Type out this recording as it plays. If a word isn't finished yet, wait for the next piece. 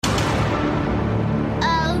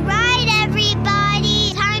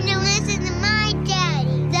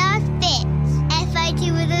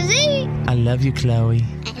love you, Chloe.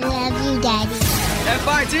 I love you, Daddy.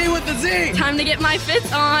 FIT with the Z. Time to get my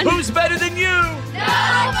Fitz on. Who's better than you?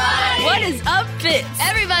 Nobody. What is up, Fitz?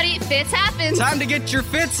 Everybody, Fitz happens. Time to get your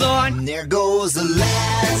Fitz on. There goes the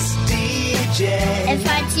last DJ.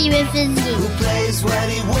 FIT with the Z. Who plays what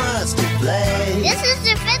he wants to play. This is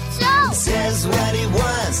the Fitz Show. Says what he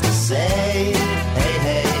wants to say. Hey,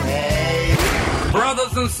 hey, hey.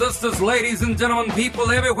 Brothers and sisters, ladies and gentlemen,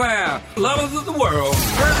 people everywhere, lovers of the world.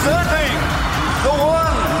 Presenting the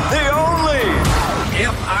one, the only.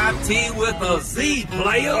 FIT with a Z,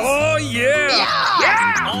 players. Oh, yeah.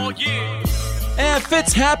 Oh, yeah. And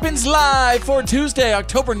Fitz happens live for Tuesday,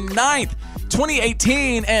 October 9th,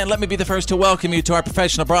 2018. And let me be the first to welcome you to our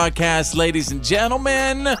professional broadcast, ladies and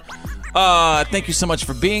gentlemen. Thank you so much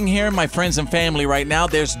for being here, my friends and family right now.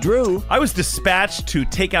 There's Drew. I was dispatched to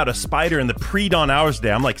take out a spider in the pre-dawn hours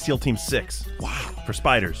today. I'm like SEAL Team 6. Wow. For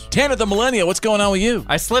spiders. Tanner the Millennial, what's going on with you?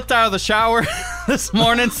 I slipped out of the shower this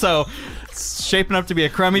morning, so it's shaping up to be a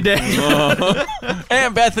crummy day.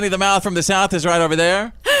 And Bethany the Mouth from the South is right over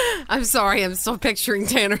there. I'm sorry, I'm still picturing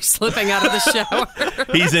Tanner slipping out of the shower.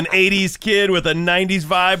 He's an 80s kid with a 90s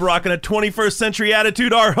vibe, rocking a 21st century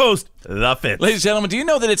attitude. Our host, The Fitz. Ladies and gentlemen, do you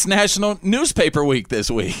know that it's National Newspaper Week this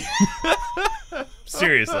week?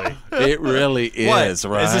 Seriously. It really is,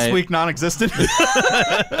 right? Is this week non-existent?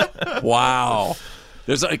 Wow.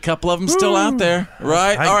 There's a couple of them still out there,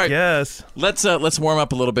 right? All right. Yes. Let's warm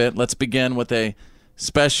up a little bit. Let's begin with a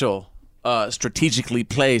special, strategically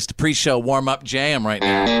placed pre-show warm-up jam right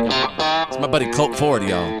now. It's my buddy Colt Ford,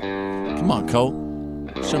 y'all. Come on, Colt.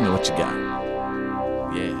 Show me what you got.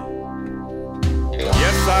 Yeah.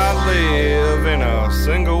 Yes, I live in a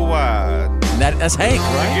single wide. That's Hank, To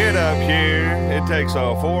right? get up here, it takes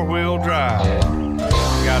a four-wheel drive.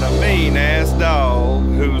 Got a mean-ass dog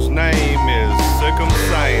whose name is Sick'em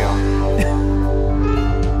Sam.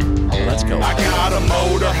 Well, let's go. I got a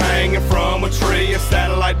motor hanging from a tree, a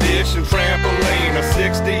satellite dish and trampoline, a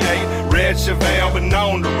 68 red Chevelle, been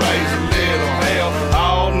known to raise a little hell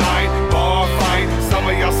all night, bar fight. Some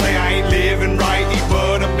of y'all say I ain't living right, eat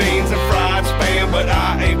butter beans and fried spam, but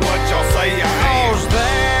I ain't what y'all say I am. 'Cause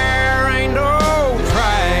there ain't no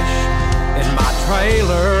trash in my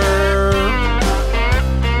trailer.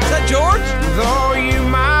 George? Though you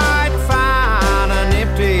might find an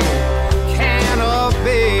empty can of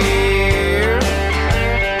beer.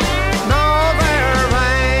 No, there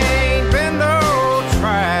ain't been no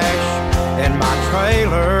trash in my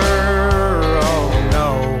trailer. Oh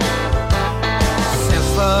no. Since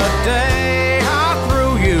the day I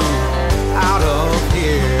threw you out of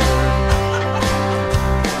here.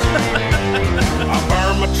 I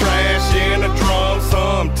burn my trash in a drum.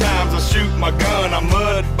 Sometimes I shoot my gun. I'm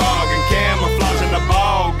mud bogging, camouflaging. The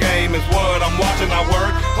ball game is what I'm watching. I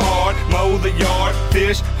work hard, mow the yard,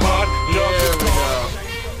 fish, hunt,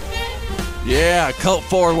 Yeah, Colt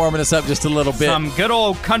Ford warming us up just a little bit. Some good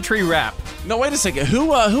old country rap. No, wait a second. Who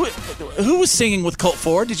was singing with Colt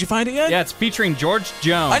Ford? Did you find it yet? Yeah, it's featuring George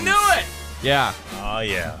Jones. I knew it! Yeah. Oh,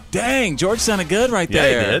 yeah. Dang, George sounded good right Yeah,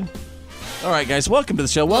 there. he did. All right, guys, welcome to the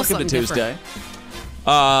show. Welcome to Tuesday.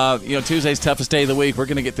 Tuesday's toughest day of the week. We're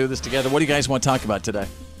going to get through this together. What do you guys want to talk about today?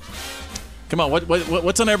 Come on,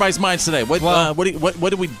 what's on everybody's minds today? What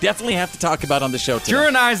do we definitely have to talk about on the show today? Drew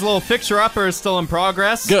and I's little fixer-upper is still in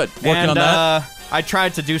progress. Good. Working on that. I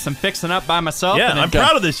tried to do some fixing up by myself. Yeah, I'm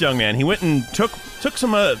proud of this young man. He went and took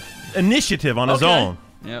some initiative on his own.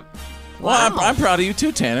 Yep. Well, I'm proud of you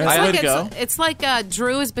too, Tanner. That's the way to go. It's like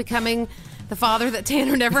Drew is becoming the father that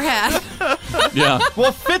Tanner never had. Yeah.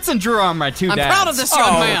 Well, Fitz and Drew are my two dads. I'm proud of this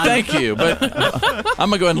young man. Thank you, but I'm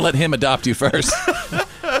going to go ahead and let him adopt you first.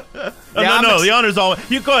 No, the honor's all.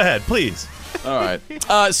 You go ahead, please. All right.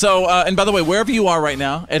 And by the way, wherever you are right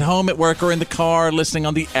now, at home, at work, or in the car, listening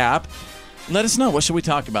on the app, let us know. What should we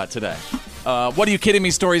talk about today? What Are You Kidding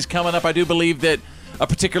Me stories coming up. I do believe that a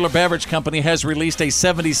particular beverage company has released a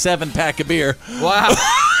 77-pack of beer. Wow.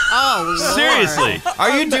 Oh, Lord. Seriously.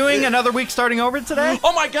 Are you doing another week starting over today?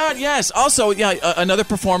 Oh, my God, yes. Also, another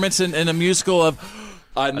performance in a musical of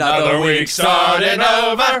Another Week Starting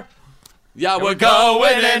Over. Yeah, we're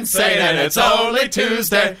going insane, and it's only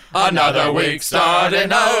Tuesday. Another week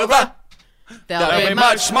starting over. They'll be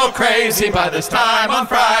much more crazy by this time on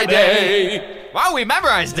Friday. Wow, we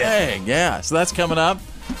memorized it. Dang, yeah. So that's coming up.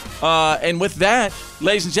 And with that,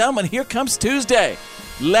 ladies and gentlemen, here comes Tuesday.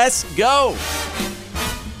 Let's go.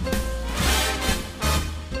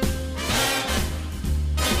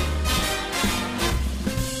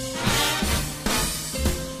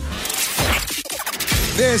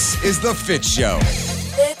 This is The Fitz Show.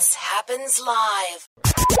 Fitz happens live.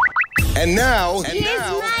 And now, Here's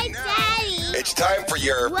my daddy. It's time for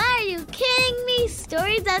your Why are you kidding me?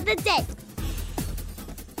 Stories of the day.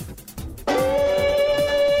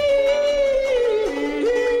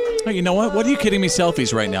 Oh, you know what? What are you kidding me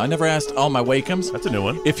selfies right now? I never asked all my Wakems. That's a new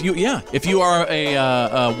one. If you are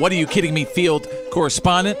a what are you kidding me field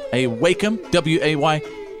correspondent, a Wakem, W-A-Y,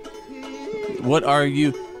 what are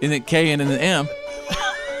you, in the K and in the M.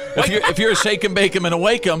 if you're a shake and bake 'em and a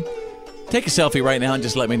Wakem, take a selfie right now and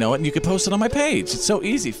just let me know it, and you can post it on my page. It's so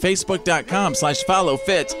easy. Facebook.com/follow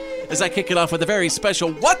Fitz as I kick it off with a very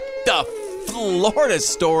special What the Florida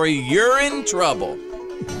story. You're in trouble.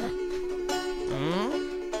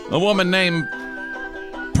 A woman named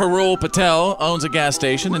Parul Patel owns a gas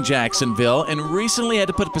station in Jacksonville and recently had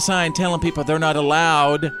to put up a sign telling people they're not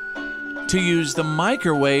allowed to use the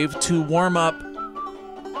microwave to warm up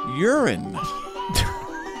urine.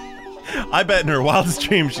 I bet in her wildest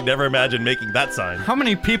dreams she never imagined making that sign. How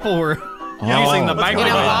many people were using the microwave?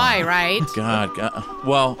 You know why, right? God.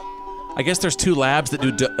 Well, I guess there's 2 labs that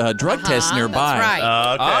do drug tests nearby. That's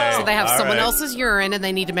right. Okay. So they have All someone right. else's urine, and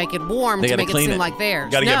they need to make it warm They to gotta make it clean seem it. like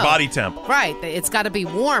theirs. Got to no. get body temp. Right. It's got to be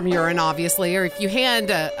warm urine, obviously, or if you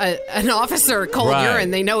hand an officer cold Right.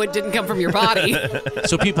 urine, they know it didn't come from your body.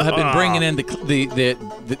 So people have been bringing in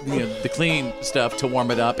the clean stuff to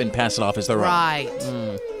warm it up and pass it off as their own. Right.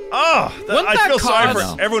 Oh, Wouldn't I that feel sorry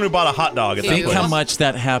cause- for everyone who bought a hot dog at that Think place. how much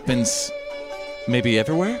that happens maybe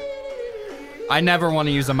everywhere? I never want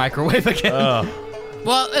to use a microwave again.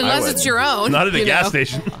 Well, unless it's your own. Not at a you gas know.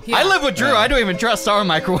 station. Yeah. I live with Drew. I don't even trust our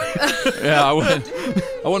microwave. Yeah, I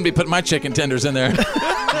wouldn't be putting my chicken tenders in there.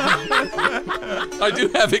 I do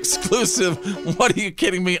have exclusive What Are You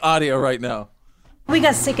Kidding Me audio right now. We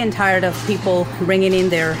got sick and tired of people bringing in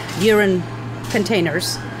their urine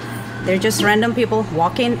containers. They're just random people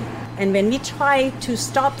walking. And when we try to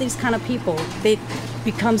stop these kind of people, they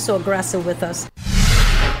become so aggressive with us.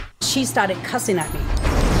 She started cussing at me.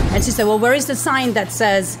 And she said, well, where is the sign that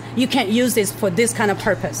says you can't use this for this kind of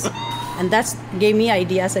purpose? And that gave me an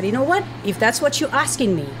idea. I said, you know what? If that's what you're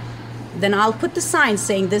asking me, then I'll put the sign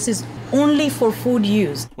saying this is only for food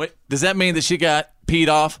use. Wait, does that mean that she got peed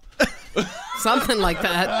off? Something like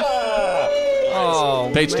that. Oh,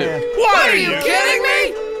 Page 2. What are you kidding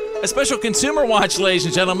me? A special consumer watch, ladies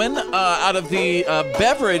and gentlemen, out of the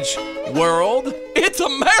beverage world. It's a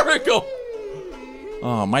miracle.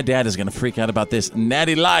 Oh, my dad is going to freak out about this.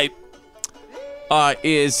 Natty Light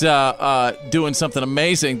is doing something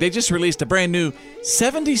amazing. They just released a brand new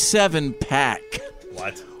 77 pack.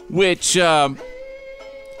 What? Which, wow.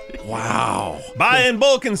 Buy in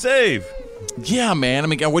bulk and save. Yeah, man. I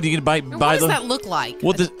mean, what are you going to buy? What does that look like?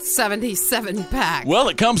 Well, A 77 pack. Well,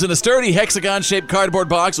 it comes in a sturdy hexagon-shaped cardboard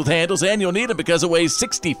box with handles, and you'll need it because it weighs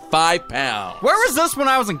 65 pounds. where was this when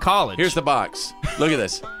I was in college? Here's the box. Look at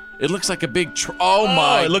this. It looks like a big... oh,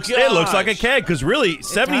 my It looks like a keg, because really,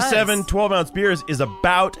 77 12-ounce beers is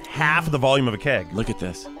about half the volume of a keg. Look at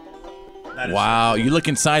this. Wow. You look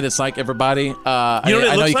inside, it's like everybody... I know what it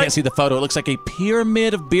know looks you like? can't see the photo. It looks like a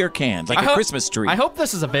pyramid of beer cans, like a Christmas tree. I hope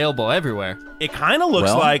this is available everywhere. It kind of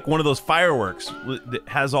looks like one of those fireworks that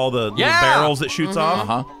has all the little barrels that shoots off.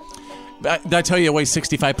 Uh-huh. Did I tell you it weighs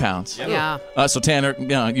 65 pounds? Yeah. So, Tanner,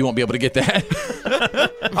 you won't be able to get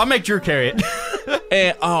that. I'll make Drew carry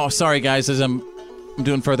it. Sorry, guys. As I'm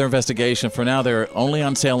doing further investigation, for now, they're only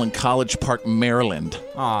on sale in College Park, Maryland.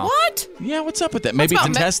 Aw. What? Yeah, what's up with that? Maybe it's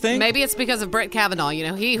a test thing? Maybe it's because of Brett Kavanaugh. You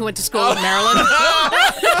know, he went to school in Maryland.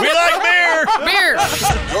 We like beer! Beer!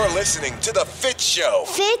 You're listening to The Fitz Show.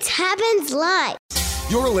 Fitz happens live.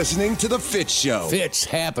 You're listening to The Fitz Show. Fitz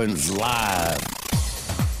happens live.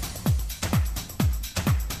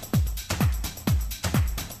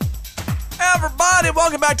 Everybody,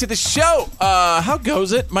 welcome back to the show. How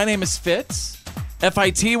goes it? My name is Fitz.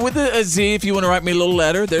 F-I-T with a Z if you want to write me a little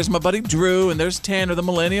letter. There's my buddy Drew, and there's Tanner the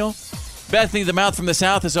Millennial. Bethany the Mouth from the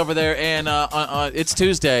South is over there, and it's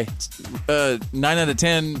Tuesday. 9 out of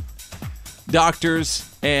 10 doctors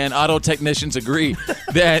and auto technicians agree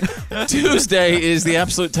that Tuesday is the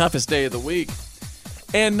absolute toughest day of the week.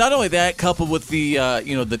 And not only that, coupled with the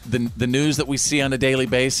the news that we see on a daily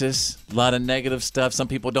basis, a lot of negative stuff. Some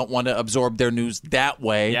people don't want to absorb their news that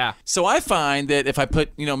way. Yeah. So I find that if I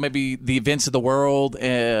put maybe the events of the world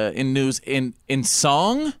in news in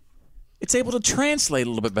song, it's able to translate a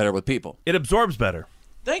little bit better with people. It absorbs better.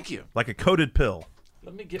 Thank you. Like a coated pill.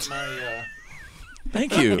 Let me get my.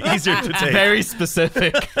 Thank you. Easier to take. Very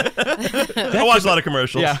specific. I watch a lot of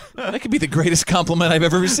commercials. Yeah. That could be the greatest compliment I've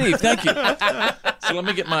ever received. Thank you. So let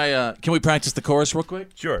me get my... can we practice the chorus real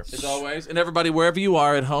quick? Sure. As always. And everybody, wherever you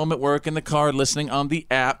are, at home, at work, in the car, listening on the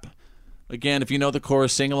app. Again, if you know the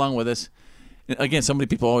chorus, sing along with us. And again, so many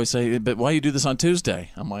people always say, but why you do this on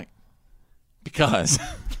Tuesday? I'm like, Because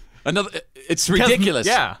it's ridiculous.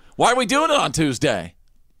 Yeah. Why are we doing it on Tuesday?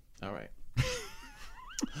 All right.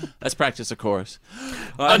 Let's practice a chorus.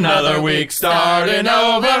 Another week starting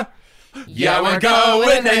over. Yeah, we're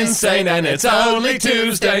going insane, and it's only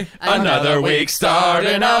Tuesday. Another week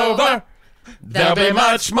starting over. They'll be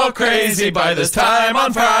much more crazy by this time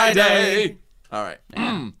on Friday. All right.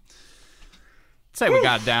 Say we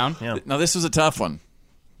got it down. Yeah. Now, this was a tough one.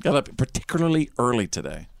 Got up particularly early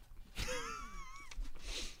today.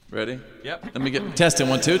 Ready? Yep. Let me get testing.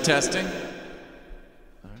 1, 2, testing. All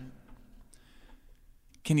right.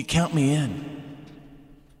 Can you count me in?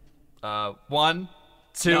 1,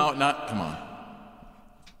 2. No, not. Come on.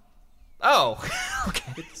 Oh.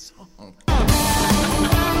 Okay.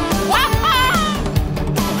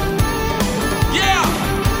 Yeah!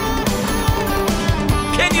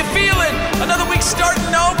 Can you feel it? Another week starting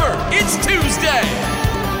over. It's Tuesday.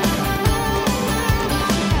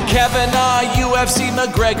 Kavanaugh, UFC,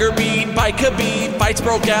 McGregor beat by Khabib. Fights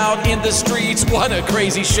broke out in the streets. What a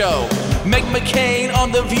crazy show. Meg McCain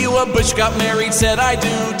on The View. A Bush got married, said I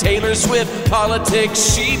do. Taylor Swift,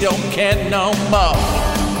 politics, she don't care no more.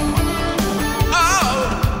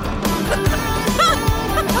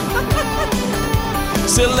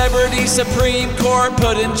 Celebrity Supreme Court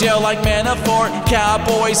put in jail like Manafort.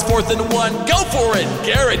 Cowboys 4th and 1, go for it.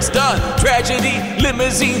 Garrett's done. Tragedy,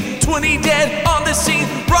 limousine, 20 dead on the scene.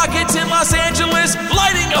 Rockets in Los Angeles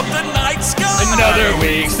lighting up the night sky. Another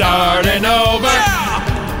week starting over.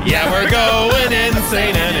 Yeah, we're going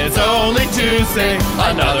insane, and it's only Tuesday.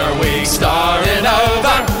 Another week starting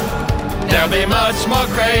over. They'll be much more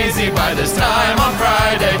crazy by this time on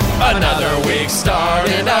Friday. Another week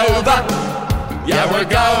starting over. Yeah, we're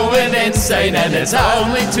going insane, and it's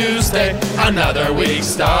only Tuesday. Another week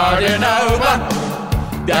starting over.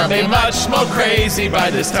 They'll be much more crazy by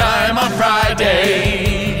this time on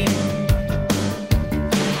Friday.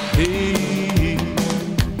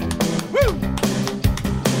 Woo!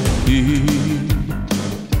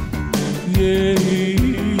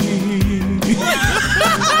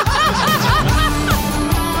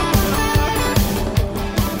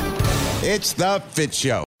 It's the Fitz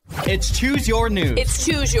Show. It's Choose Your News. It's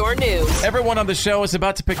Choose Your News. Everyone on the show is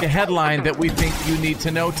about to pick a headline that we think you need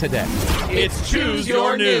to know today. It's Choose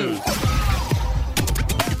Your News.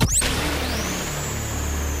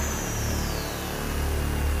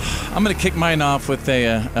 I'm going to kick mine off with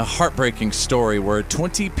a heartbreaking story where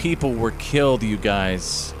 20 people were killed, you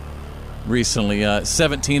guys, recently.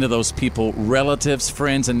 17 of those people, relatives,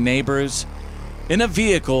 friends, and neighbors, in a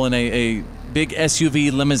vehicle in a big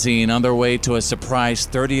SUV limousine on their way to a surprise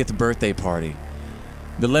 30th birthday party.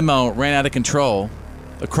 The limo ran out of control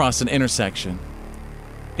across an intersection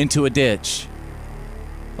into a ditch.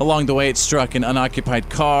 Along the way, it struck an unoccupied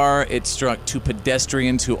car. It struck 2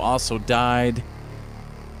 pedestrians who also died.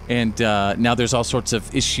 And now there's all sorts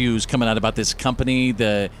of issues coming out about this company.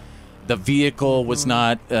 The vehicle was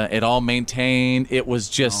not at all maintained. It was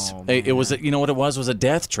just, it was, you know what it was a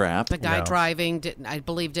death trap. The guy driving, didn't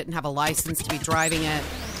have a license to be driving it.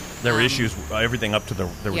 There were issues, everything up to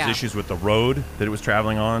there was issues with the road that it was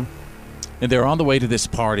traveling on. And they were on the way to this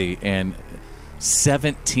party, and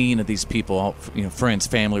 17 of these people, all, friends,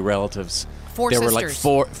 family, relatives. 4 there sisters. were like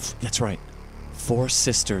 4, that's right, 4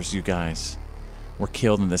 sisters, you guys, were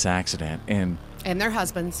killed in this accident. And their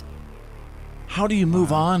husbands. How do you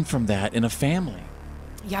move on from that in a family?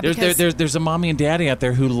 Yeah, because there's a mommy and daddy out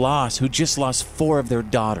there who just lost 4 of their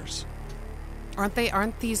daughters.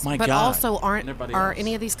 Aren't these? My but God. Also, are else.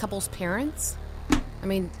 any of these couples parents? I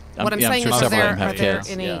mean, I'm saying sure is, several of them have there kids.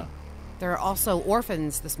 any? Yeah. There are also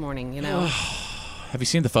orphans this morning. Have you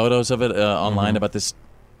seen the photos of it online about this?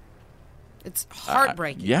 It's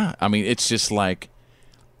heartbreaking. Yeah, I mean, it's just like,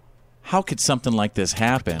 how could something like this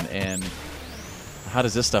happen? And how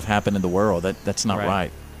does this stuff happen in the world? That's not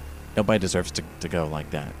right. Nobody deserves to go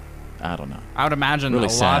like that. I don't know. I would imagine really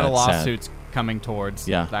a lot of lawsuits coming towards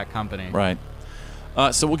that company. Right.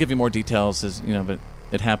 So we'll give you more details as but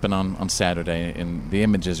it happened on Saturday, and the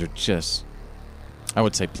images are just, I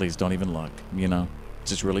would say, please don't even look.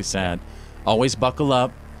 It's just really sad. Always buckle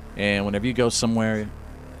up, and whenever you go somewhere,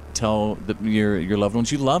 tell your loved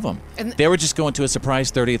ones you love them. And they were just going to a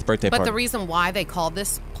surprise 30th birthday party. But the reason why they called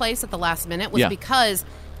this place at the last minute was because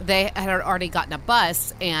they had already gotten a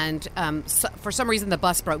bus, and for some reason the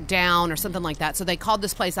bus broke down or something like that. So they called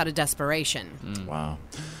this place out of desperation. Wow.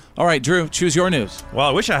 All right, Drew, choose your news. Well,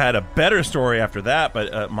 I wish I had a better story after that,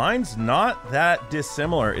 but mine's not that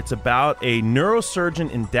dissimilar. It's about a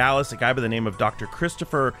neurosurgeon in Dallas, a guy by the name of Dr.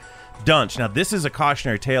 Christopher Dunch. Now, this is a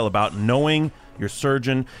cautionary tale about knowing your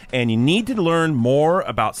surgeon, and you need to learn more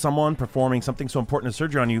about someone performing something so important as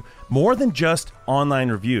surgery on you, more than just online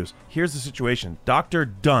reviews. Here's the situation. Dr.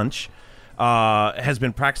 Dunch has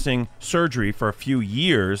been practicing surgery for a few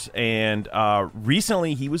years, and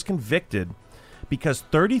recently he was convicted because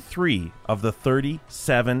 33 of the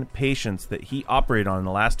 37 patients that he operated on in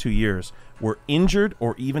the last 2 years were injured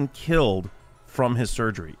or even killed from his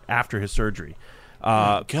surgery, after his surgery.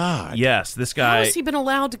 God. Yes, this guy... How has he been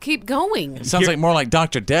allowed to keep going? It sounds like more like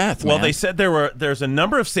Dr. Death, Well, man. they said there's a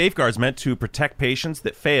number of safeguards meant to protect patients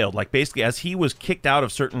that failed. Like, basically, as he was kicked out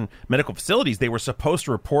of certain medical facilities, they were supposed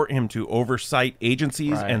to report him to oversight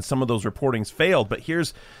agencies, and some of those reportings failed. But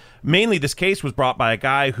mainly this case was brought by a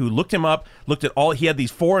guy who looked him up, looked at all, he had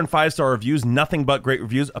these 4- and 5-star reviews, nothing but great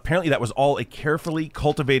reviews. Apparently that was all a carefully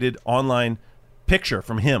cultivated online picture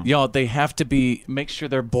from him. Y'all, they have to make sure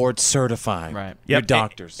they're board certified. Right. Your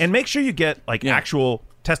doctors. And make sure you get actual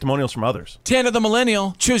testimonials from others. Tanner the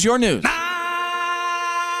Millennial, choose your news. A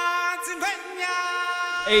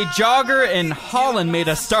jogger in Holland made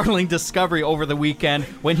a startling discovery over the weekend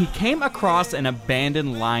when he came across an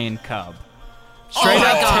abandoned lion cub. Oh my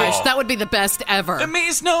gosh, that would be the best ever. It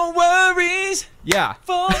means no worries. Yeah.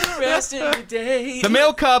 For the rest of the day. The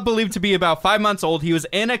male cub, believed to be about 5 months old, he was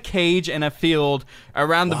in a cage in a field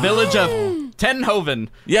around the village of Tenhoven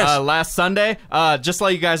last Sunday. Just to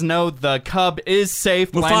let you guys know, the cub is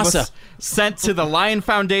safe. Mufasa. Lion was sent to the Lion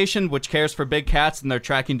Foundation, which cares for big cats, and they're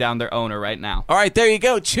tracking down their owner right now. All right, there you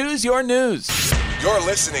go. Choose your news. You're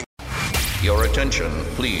listening. Your attention,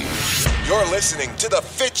 please. You're listening to The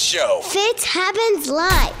Fitz Show. Fitz happens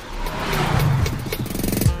live.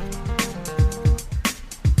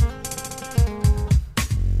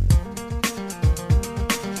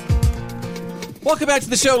 Welcome back to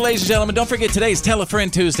the show, ladies and gentlemen. Don't forget, today's Tell a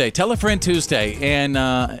Friend Tuesday. Tell a Friend Tuesday. And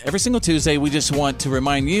every single Tuesday, we just want to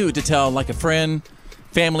remind you to tell like a friend,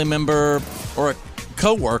 family member, or a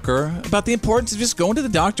co-worker about the importance of just going to the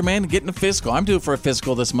doctor, man, and getting a physical. I'm due for a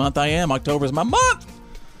physical this month. I am. October is my month.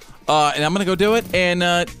 And I'm going to go do it. And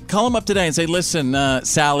call them up today and say, listen,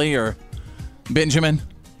 Sally or Benjamin.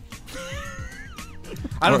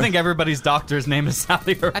 I don't think everybody's doctor's name is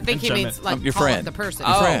Sally or I think Benjamin. he means like your call friend. up the person.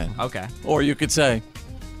 Your friend. Okay. Or you could say,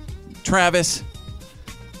 Travis.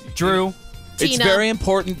 Drew. It's Tina. very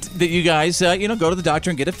important that you guys, go to the doctor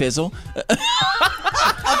and get a fizzle. A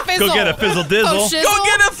fizzle. Go get a fizzle dizzle. Oh, shizzle. Go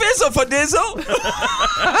get a fizzle for dizzle.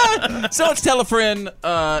 So let's tell a friend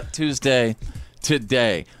Tuesday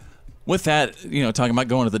today. With that, talking about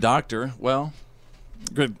going to the doctor, well,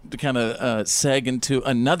 good to kind of seg into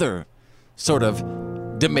another sort of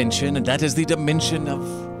dimension, and that is the dimension of,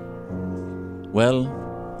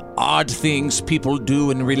 odd things people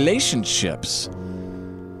do in relationships.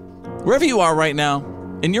 Wherever you are right now,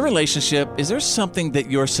 in your relationship, is there something that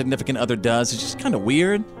your significant other does that's just kind of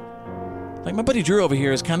weird? Like my buddy Drew over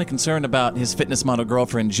here is kind of concerned about his fitness model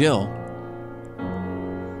girlfriend Jill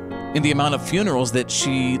and the amount of funerals that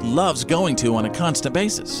she loves going to on a constant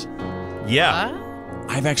basis. Yeah.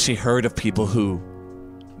 I've actually heard of people who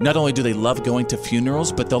not only do they love going to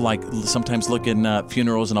funerals, but they'll sometimes look in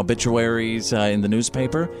funerals and obituaries in the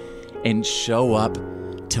newspaper and show up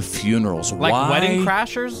to funerals. Like Why? wedding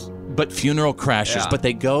crashers? But funeral crashers. Yeah. But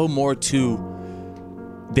they go more to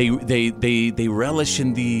they relish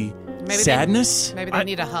in the sadness. Maybe they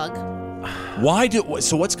need a hug.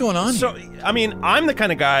 So what's going on? So, I mean, I'm the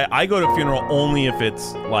kind of guy, I go to a funeral only if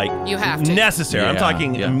it's, you have to. necessary. I'm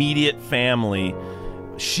talking immediate family.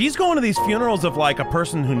 She's going to these funerals of, a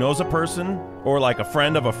person who knows a person or, a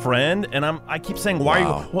friend of a friend, and I keep saying, why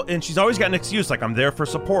are you... Well, and she's always got an excuse, I'm there for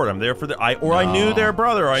support, I'm there for I knew their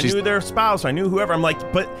brother, or I knew their spouse, or I knew whoever. I'm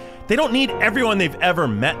like, but they don't need everyone they've ever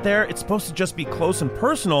met there. It's supposed to just be close and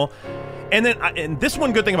personal. And then, and this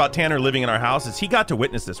one good thing about Tanner living in our house is he got to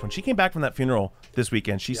witness this. When she came back from that funeral this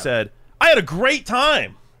weekend, she said, I had a great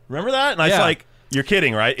time. Remember that? And I was like, you're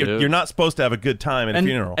kidding, right? You're not supposed to have a good time at a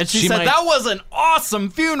funeral. And she said, that was an awesome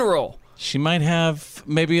funeral. She might have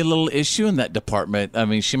maybe a little issue in that department. I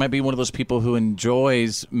mean, she might be one of those people who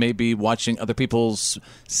enjoys maybe watching other people's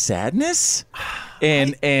sadness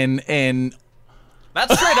and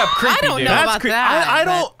that's straight up creepy. I don't know about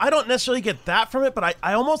that. I don't necessarily get that from it, but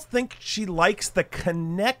I almost think she likes the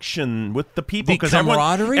connection with the people, because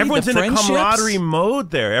everyone's in a camaraderie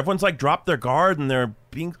mode there. Everyone's dropped their guard and they're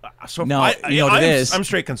being so. No, you know what it is? I'm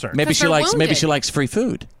straight concerned. Maybe she likes free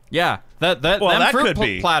food. Yeah, that fruit could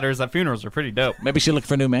be. platters at funerals are pretty dope. Maybe she looked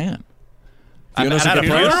for a new man. At a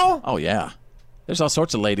funeral? Oh yeah, there's all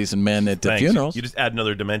sorts of ladies and men at funerals. You just add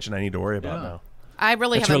another dimension I need to worry about now. I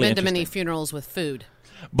really That's haven't really been to many funerals with food.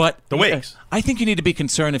 But the wakes. I think you need to be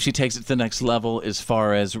concerned if she takes it to the next level as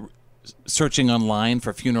far as searching online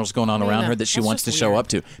for funerals going on around her that she wants to show up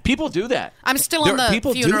to. People do that. I'm still on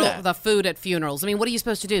the funeral, the food at funerals. I mean, what are you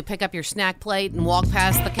supposed to do? Pick up your snack plate and walk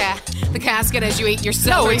past the casket as you eat your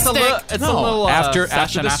celery stick? It's a little after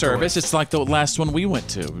the service. It's like the last one we went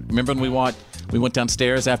to. Remember when we went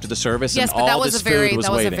downstairs after the service and all this food was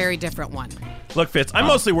waiting. A very different one. Look, Fitz, I'm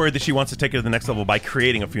mostly worried that she wants to take it to the next level by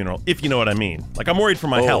creating a funeral, if you know what I mean. Like, I'm worried for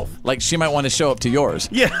my health. Like, she might want to show up to yours.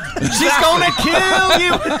 Yeah. She's going to kill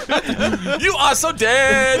you. You are so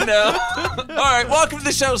dead now. All right, welcome to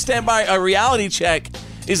the show. Stand by. A reality check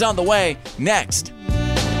is on the way next.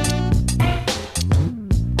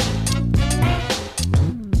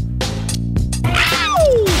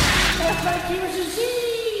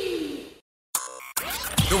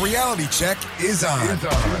 The reality check is on.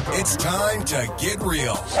 It's time to get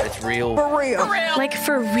real. It's real. For real. Like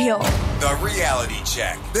for real. The reality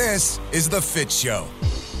check. This is The Fitz Show.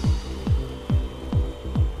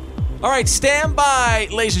 All right, stand by,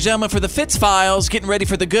 ladies and gentlemen, for the Fitz Files. Getting ready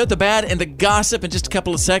for the good, the bad, and the gossip in just a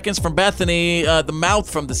couple of seconds. From Bethany, the mouth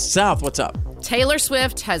from the south. What's up? Taylor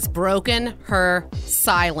Swift has broken her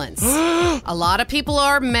silence. A lot of people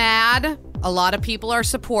are mad. A lot of people are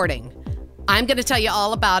supporting. I'm going to tell you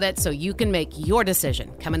all about it so you can make your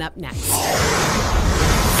decision. Coming up next.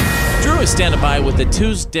 Drew is standing by with the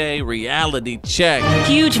Tuesday reality check.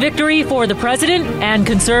 Huge victory for the president and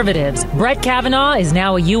conservatives. Brett Kavanaugh is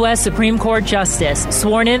now a U.S. Supreme Court justice,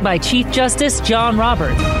 sworn in by Chief Justice John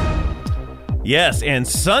Roberts. Yes, and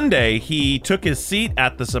Sunday he took his seat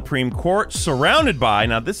at the Supreme Court, surrounded by,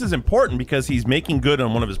 now this is important because he's making good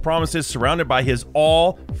on one of his promises, surrounded by his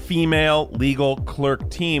all-female legal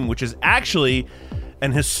clerk team, which is actually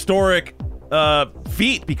an historic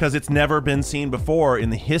feat because it's never been seen before in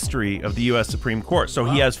the history of the U.S. Supreme Court. So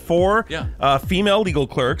he has four female legal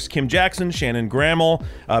clerks, Kim Jackson, Shannon Grammel,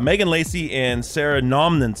 Megan Lacey, and Sarah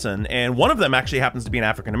Nomninson. And one of them actually happens to be an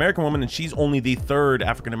African-American woman, and she's only the third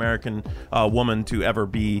African-American woman to ever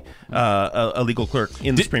be a legal clerk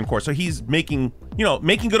in the Supreme Court. So he's making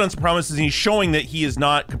good on some promises, and he's showing that he is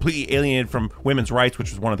not completely alienated from women's rights,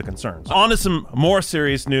 which was one of the concerns. On to some more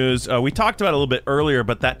serious news. We talked about it a little bit earlier,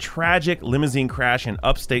 but that tragic limousine crash in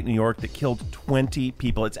upstate New York that killed 20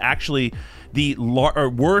 people. It's actually the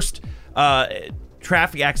worst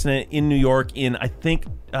traffic accident in New York in, I think,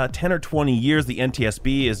 10 or 20 years. The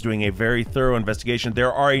NTSB is doing a very thorough investigation.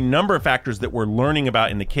 There are a number of factors that we're learning about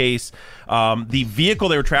in the case. The vehicle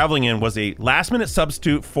they were traveling in was a last-minute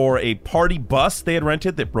substitute for a party bus they had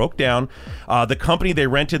rented that broke down. The company they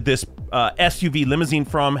rented this SUV limousine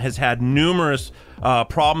from has had numerous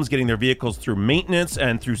problems getting their vehicles through maintenance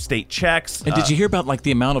and through state checks. And did you hear about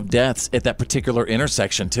the amount of deaths at that particular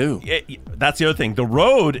intersection too? That's the other thing. The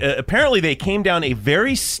road, apparently they came down a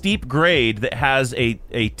very steep grade that has a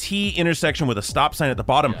T intersection with a stop sign at the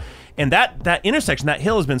bottom. Yeah. And that intersection, that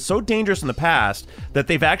hill has been so dangerous in the past that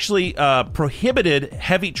they've actually prohibited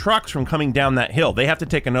heavy trucks from coming down that hill. They have to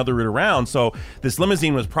take another route around. So this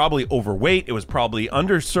limousine was probably overweight. It was probably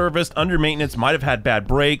under-serviced, under-maintenance, might have had bad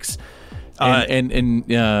brakes. And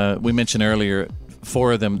we mentioned earlier,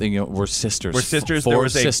 four of them were sisters. There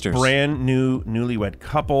was a brand new newlywed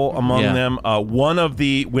couple among them. One of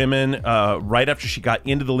the women, right after she got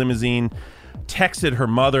into the limousine, texted her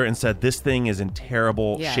mother and said, "This thing is in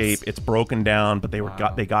terrible shape. It's broken down," but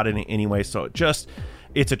they got it anyway. So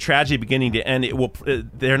it's a tragedy beginning to end.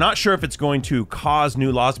 They're not sure if it's going to cause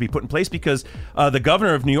new laws to be put in place because the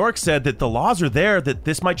governor of New York said that the laws are there, that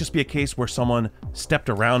this might just be a case where someone stepped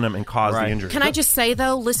around them and caused the injury. Can I just say,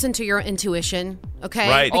 though, listen to your intuition, okay?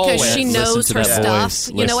 Right. Because Always. she knows her stuff.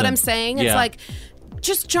 Voice. You know what I'm saying? It's like,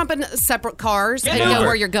 just jump in separate cars and go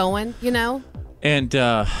where you're going, And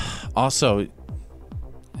also,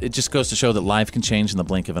 it just goes to show that life can change in the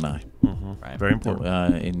blink of an eye. Mm-hmm. Right. Very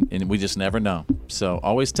important. And we just never know. So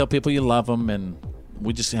always tell people you love them, and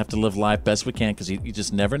we just have to live life best we can because you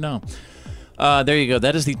just never know. There you go.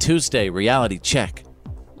 That is the Tuesday reality check.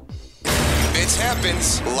 It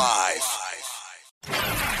happens live.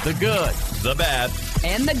 The good, the bad,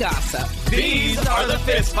 and the gossip. These are the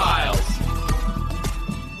Fitz Files.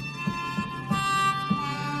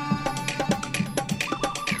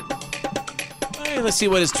 Let's see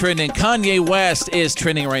what is trending. Kanye West is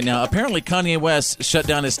trending right now. Apparently, Kanye West shut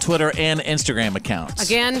down his Twitter and Instagram accounts.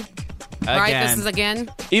 Again? Right, this is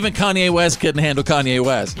again? Even Kanye West couldn't handle Kanye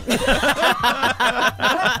West.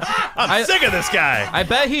 I'm sick of this guy. I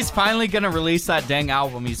bet he's finally going to release that dang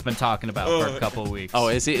album he's been talking about for a couple of weeks. Oh,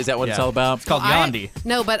 is he? Is that what it's all about? It's called Yandhi.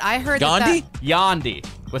 No, but I heard Gandhi? Yandhi,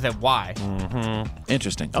 with a Y. Mm-hmm.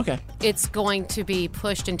 Interesting. Okay. It's going to be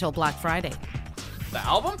pushed until Black Friday. The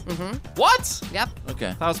album? Mm-hmm. What? Yep.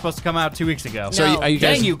 Okay. That was supposed to come out 2 weeks ago. So are you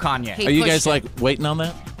guys? Dang you, Kanye. He Are you pushed guys like waiting on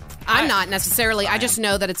that? I'm not necessarily. I just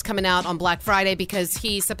know that it's coming out on Black Friday because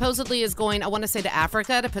he supposedly is going, I want to say, to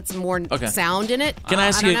Africa to put some more sound in it. Can I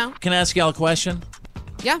ask don't you? know. Can I ask y'all a question?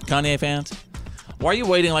 Yeah. Kanye fans, why are you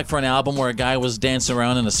waiting like for an album where a guy was dancing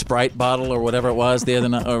around in a Sprite bottle or whatever it was the other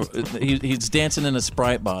night? Or he's dancing in a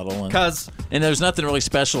Sprite bottle. And there's nothing really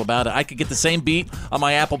special about it. I could get the same beat on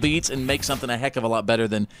my Apple Beats and make something a heck of a lot better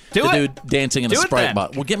than the dude dancing in a Sprite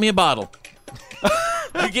bottle. Well, get me a bottle.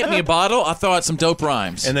 You get me a bottle, I'll throw out some dope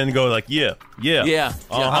rhymes. And then go like, yeah.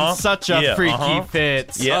 I'm such a freaky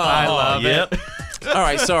Fitz. Yeah, I love it. All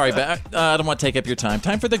right, sorry, but I don't want to take up your time.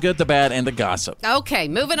 Time for the good, the bad, and the gossip. Okay,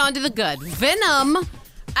 moving on to the good. Venom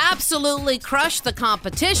absolutely crushed the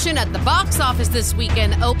competition at the box office this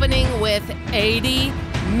weekend, opening with $80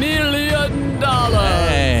 million.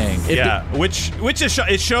 Dang. Which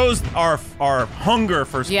it shows our hunger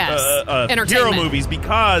for hero movies,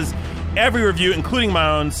 because every review, including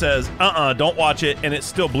my own, says, don't watch it, and it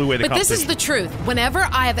still blew away the competition. But this is the truth. Whenever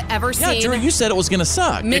I have ever seen... Yeah, Drew, you said it was going to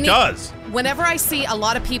suck. It does. Whenever I see a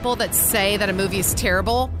lot of people that say that a movie is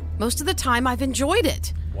terrible, most of the time I've enjoyed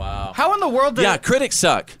it. Wow. How in the world did... Yeah, critics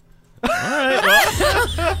suck. All right,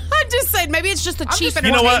 well... I'm just saying, maybe it's just the cheap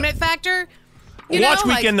entertainment factor. Watch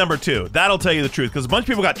weekend number 2. That'll tell you the truth, because a bunch of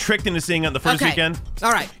people got tricked into seeing it the first weekend.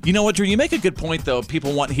 All right. You know what, Drew? You make a good point, though.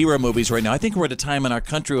 People want hero movies right now. I think we're at a time in our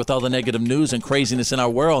country with all the negative news and craziness in our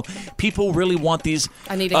world. People really want these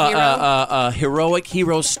heroic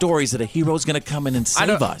hero stories that a hero's going to come in and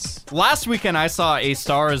save us. Last weekend, I saw A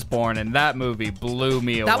Star Is Born, and that movie blew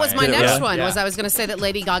me away. That was my next one. I was going to say that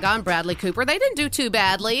Lady Gaga and Bradley Cooper, they didn't do too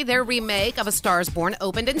badly. Their remake of A Star Is Born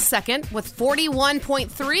opened in second with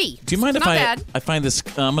 41.3. Do you mind if I find this?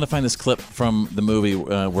 I'm going to find this clip from the movie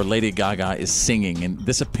where Lady Gaga is singing, and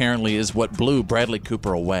this apparently is what blew Bradley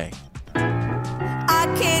Cooper away.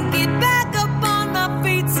 I can't get back up on my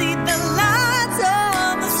feet, see the lights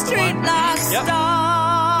on the street like stars.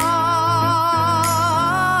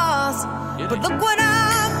 But look what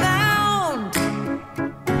I found.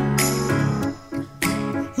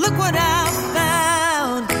 Look what I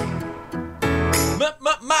found.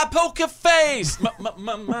 My poker face.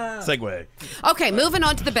 Segue. Okay, moving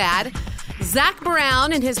on to the bad. Zach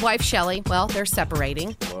Brown and his wife Shelley, well, they're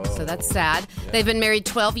separating, so that's sad. Yeah. They've been married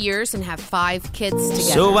 12 years and have 5 kids together.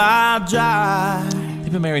 So I drive.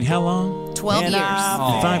 They've been married how long? 12 years.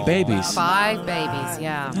 And 5 babies. 5 babies,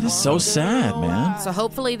 yeah. That is so sad, man. So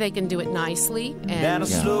hopefully they can do it nicely and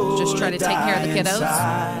just try to take care of the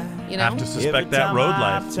kiddos. You know? Have to suspect that road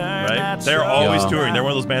life, right? They're always touring. They're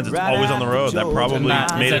one of those bands that's always on the road. That probably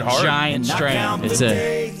made it hard. It's a giant strain.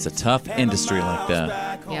 It's a tough industry like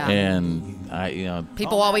that. Yeah. And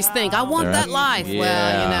people always think, I want that life.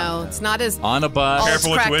 Yeah. Well, it's not as on a bus. all it's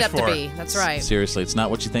cracked up to be. That's right. Seriously, it's not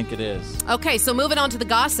what you think it is. Okay, so moving on to the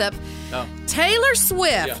gossip. Taylor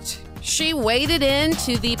Swift, she waded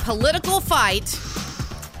into the political fight,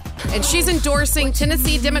 and she's endorsing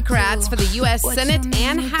Tennessee Democrats for the U.S. Senate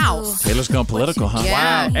and House. Taylor's gone political, huh?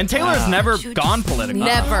 Yeah. Wow. And Taylor's never gone political.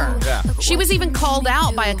 Never. Yeah. She was even called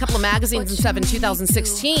out by a couple of magazines and stuff in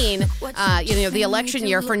 2016, the election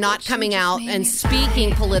year, for not coming out and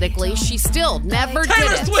speaking politically. She still never did it.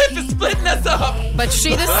 Taylor Swift is splitting us up. But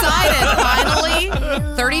she decided finally,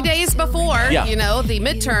 30 days before, the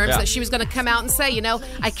midterms, that she was going to come out and say,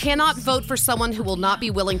 I cannot vote for someone who will not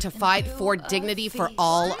be willing to fight for dignity for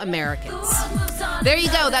all Americans. There you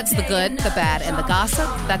go. That's the good, the bad, and the gossip.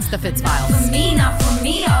 That's the Fitz Files. For me, not for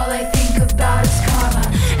me, all I think about is karma.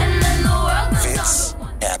 And then the world Fitz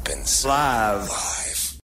happens live.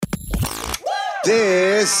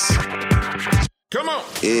 This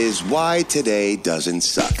is why today doesn't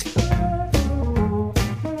suck.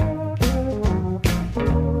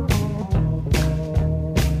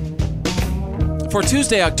 For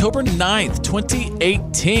Tuesday, October 9th,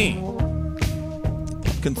 2018.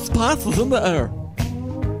 Spots in the air.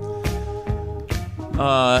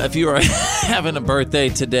 If you are having a birthday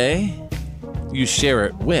today, you share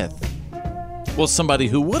it with, somebody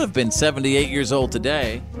who would have been 78 years old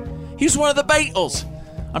today. He's one of the Beatles.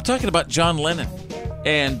 I'm talking about John Lennon.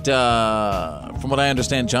 And from what I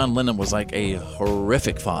understand, John Lennon was like a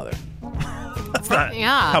horrific father. That's not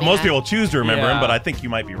how most people choose to remember him, but I think you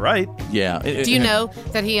might be right. Yeah. Do you know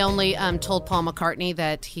that he only told Paul McCartney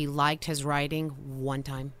that he liked his writing one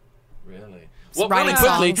time? Really? Well, really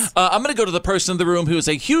quickly, I'm going to go to the person in the room who is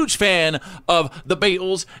a huge fan of the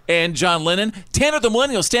Beatles and John Lennon. Tanner the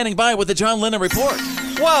Millennial standing by with the John Lennon Report.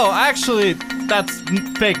 Well, actually, that's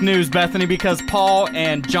fake news, Bethany, because Paul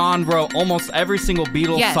and John wrote almost every single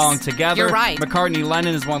Beatles song together. You're right. McCartney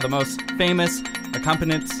Lennon is one of the most famous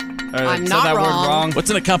accompaniments. I'm said not that wrong. word wrong. What's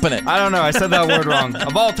an accompaniment? I don't know. I said that word wrong.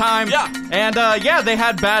 Of all time. Yeah. And they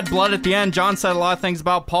had bad blood at the end. John said a lot of things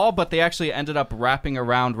about Paul, but they actually ended up wrapping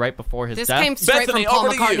around right before his This death. came straight Bethany, from Paul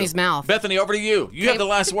over to McCartney's you. mouth. Bethany, over to you. You have the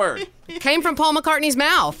last word. Came from Paul McCartney's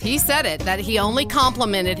mouth. He said it, that he only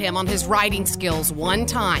complimented him on his writing skills one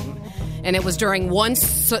time. And it was during one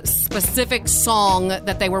specific song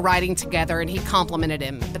that they were writing together, and he complimented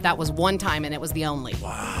him. But that was one time, and it was the only.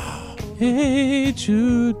 Wow. Hey,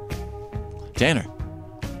 Jude. Tanner.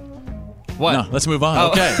 What? No, let's move on.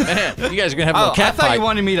 Oh. Okay, man. You guys are going to have a little cat I thought fight. you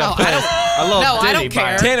wanted me to play a little No, I ditty don't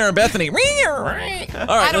care. by- Tanner and Bethany. All right,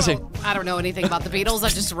 let's see. I don't know anything about the Beatles. I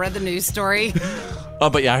just read the news story. Oh,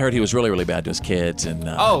 but yeah, I heard he was really, really bad to his kids. And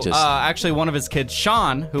actually, one of his kids,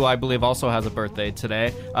 Sean, who I believe also has a birthday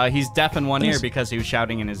today, he's deaf in one ear because he was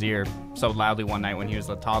shouting in his ear so loudly one night when he was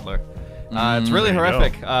a toddler. It's really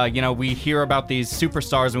horrific. We hear about these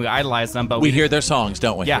superstars and we idolize them, but we hear their songs,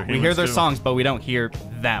 don't we? Yeah, we hear their songs, but we don't hear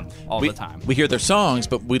them all the time. We hear their songs,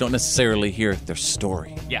 but we don't necessarily hear their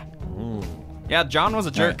story. Yeah. Yeah, John was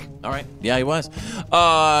a jerk. All right. Yeah, he was.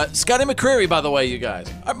 Scotty McCreery, by the way, you guys.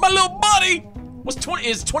 My little buddy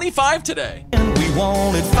is 25 today. We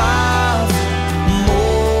wanted 5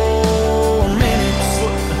 more minutes.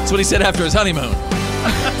 That's what he said after his honeymoon.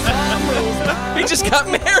 He just got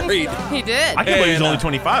married. He did. I can't believe he's only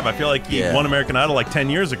 25. I feel like he won American Idol like 10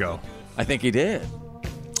 years ago. I think he did.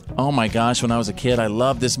 Oh my gosh, when I was a kid, I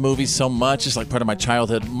loved this movie so much. It's like part of my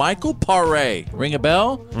childhood. Michael Paré. Ring a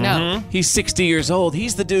bell? No. He's 60 years old.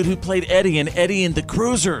 He's the dude who played Eddie in Eddie and the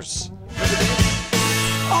Cruisers.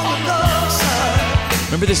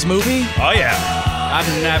 Remember this movie? Oh, yeah. I've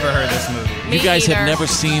never heard this movie. You guys have never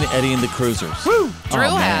seen Eddie and the Cruisers. Woo! Drew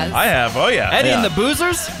has. I have. Oh, yeah. Eddie and the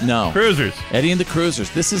Boozers? No. Cruisers. Eddie and the Cruisers.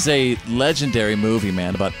 This is a legendary movie,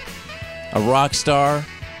 man, about a rock star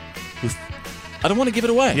who... I don't want to give it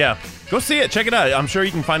away. Yeah. Go see it. Check it out. I'm sure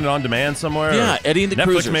you can find it on demand somewhere. Yeah, Eddie and the Netflix,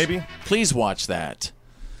 Cruisers. maybe. Please watch that.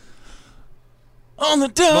 On the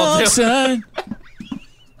dark side.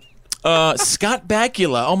 Scott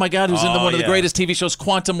Bakula. Oh, my God, who's in one of the greatest TV shows,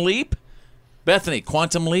 Quantum Leap? Bethany,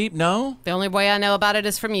 Quantum Leap? No? The only way I know about it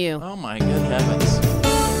is from you. Oh, my good heavens.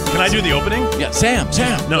 Can I do the opening? Yeah, Sam.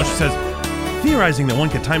 No, she says, theorizing that one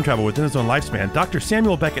could time travel within his own lifespan, Dr.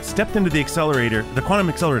 Samuel Beckett stepped into the quantum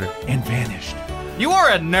accelerator, and vanished. You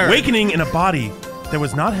are a nerd. Awakening in a body that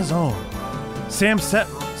was not his own. Sam set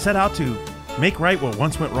out to make right what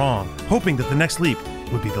once went wrong, hoping that the next leap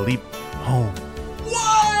would be the leap home.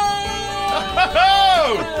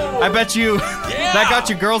 I bet you that got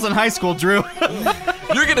you girls in high school, Drew.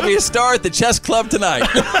 You're going to be a star at the chess club tonight.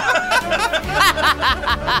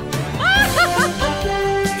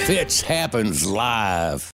 Fitz happens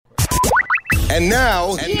live. And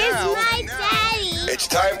now, Here's my daddy. it's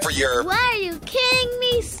time for your Why are you kidding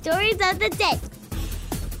me? Stories of the day.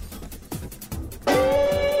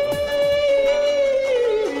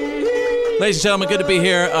 Ladies and gentlemen, good to be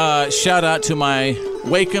here. Shout out to my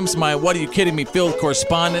Wakems, my What Are You Kidding Me field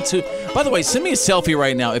correspondents. Who, by the way, send me a selfie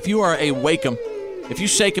right now. If you are a Wakem, if you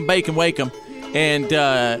shake and bake and Wakem, and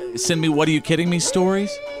send me What Are You Kidding Me stories,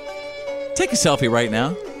 take a selfie right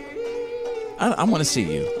now. I want to see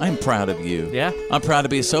you. I'm proud of you. Yeah. I'm proud to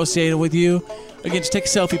be associated with you. Again, just take a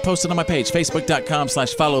selfie, post it on my page,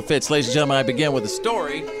 facebook.com/followfitz. Ladies and gentlemen, I begin with a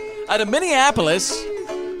story out of Minneapolis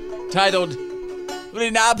titled,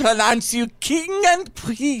 Will I pronounce you king and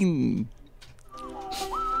queen?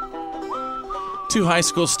 2 high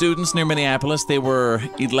school students near Minneapolis, they were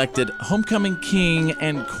elected homecoming king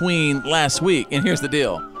and queen last week. And here's the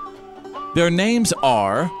deal. Their names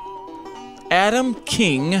are Adam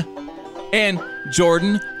King and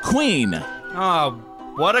Jordan Queen. Oh,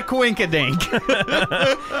 what a quinkadink.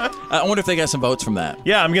 I wonder if they got some votes from that.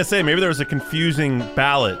 Yeah, I'm going to say maybe there was a confusing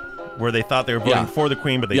ballot where they thought they were voting for the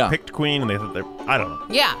queen, but they picked queen, and they thought I don't know.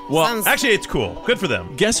 Yeah. Well, actually, it's cool. Good for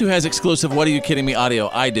them. Guess who has exclusive What Are You Kidding Me audio?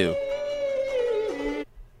 I do.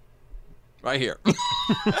 Right here.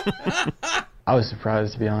 I was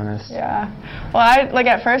surprised, to be honest. Yeah. Well,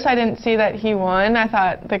 at first I didn't see that he won. I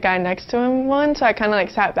thought the guy next to him won, so I kind of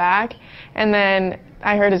sat back, and then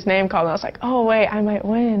I heard his name called, and I was like, oh, wait, I might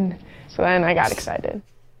win. So then I got excited.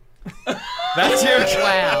 That's your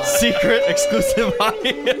secret exclusive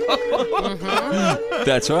audio.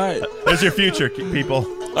 That's right. There's your future, people.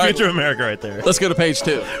 Future America right there. Let's go to page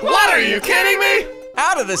 2. What are you kidding me?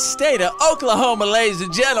 Out of the state of Oklahoma, ladies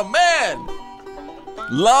and gentlemen,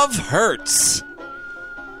 love hurts.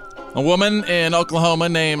 A woman in Oklahoma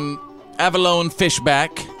named Avalon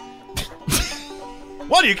Fishback.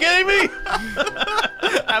 What are you kidding me?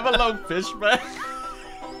 Avalon Fishback.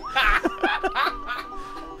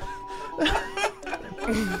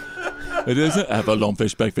 It isn't Avalon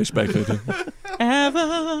Fishback.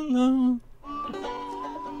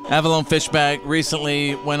 Avalon Fishback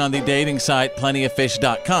recently went on the dating site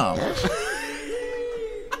plentyoffish.com.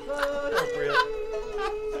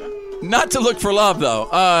 Not to look for love, though.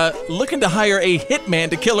 Looking to hire a hitman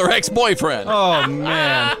to kill her ex-boyfriend. Oh,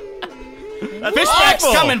 man. That's Fishback's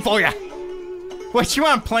awful. coming for you. What, you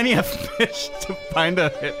want Plenty of Fish to find a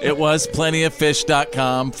hit? It was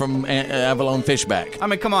plentyoffish.com from Avalon Fishback. I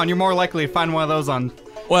mean, come on, you're more likely to find one of those on...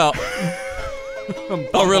 Well...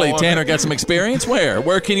 Oh, really? Tanner got some experience? Where?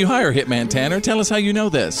 Where can you hire Hitman, Tanner? Tell us how you know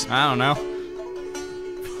this. I don't know.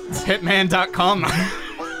 It's hitman.com.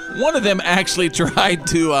 One of them actually tried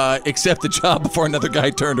to accept the job before another guy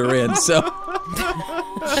turned her in, so...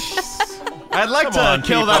 I'd like to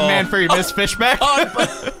kill that man for you, Miss Fishback.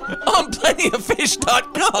 On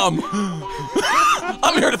plentyoffish.com.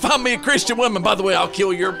 I'm here to find me a Christian woman. By the way, I'll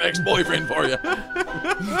kill your ex-boyfriend for you.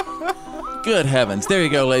 Good heavens. There you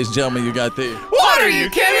go, ladies and gentlemen. You got the... What, are you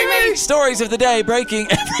kidding me? Stories of the day breaking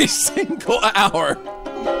every single hour.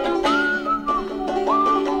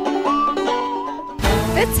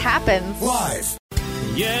 Fitz happens. Live.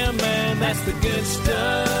 Yeah, man, that's the good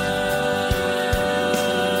stuff.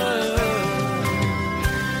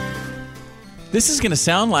 This is going to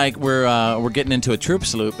sound like we're getting into a troop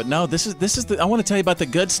salute, but no, this is the. I want to tell you about the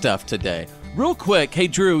good stuff today. Real quick, hey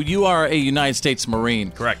Drew, you are a United States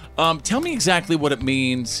Marine. Correct. Tell me exactly what it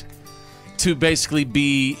means to basically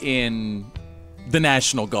be in the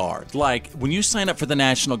National Guard. Like, when you sign up for the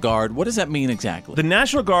National Guard, what does that mean exactly? The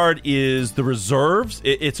National Guard is the reserves.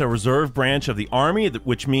 It's a reserve branch of the Army,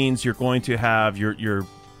 which means you're going to have your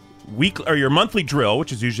week or your monthly drill,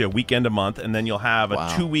 which is usually a weekend a month, and then you'll have a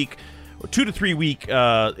 2-week or 2 to 3 week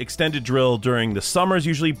extended drill during the summers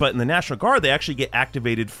usually. But in the National Guard, they actually get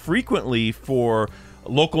activated frequently for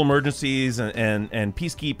local emergencies and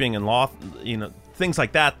peacekeeping and law, things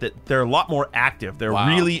like that they're a lot more active. They're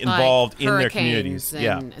really involved like in their communities.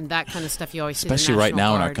 And that kind of stuff you always see. Especially right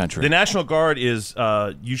now in our country. The National Guard is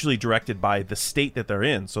usually directed by the state that they're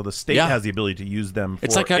in, so the state has the ability to use them for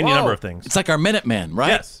any number of things. It's like our Minutemen, right?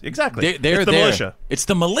 Yes, exactly. They're it's the militia. It's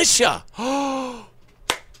the militia.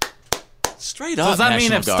 Straight up. So does that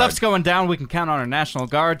mean if Guard. stuff's going down, we can count on our National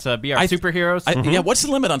Guard to be our superheroes? Yeah, what's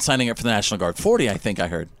the limit on signing up for the National Guard? 40, I think I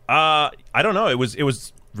heard. I don't know. It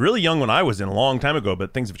was really young when I was in, a long time ago,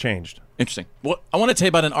 but things have changed. Interesting. Well, I want to tell you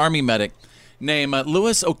about an Army medic named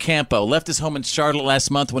Louis Ocampo. Left his home in Charlotte last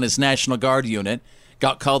month when his National Guard unit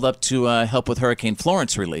got called up to help with Hurricane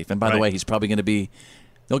Florence relief. And by the way, he's probably going to be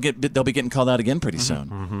they'll be getting called out again pretty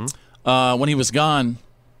soon. When he was gone,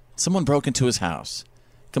 someone broke into his house,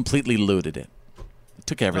 completely looted it.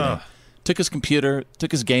 Took everything. Took his computer,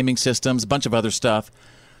 took his gaming systems, a bunch of other stuff.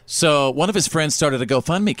 So one of his friends started a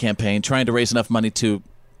GoFundMe campaign trying to raise enough money to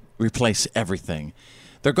replace everything.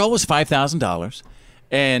 Their goal was $5,000,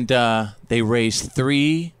 and they raised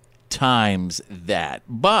 3 times that.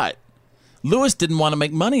 But Lewis didn't want to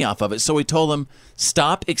make money off of it, so he told them,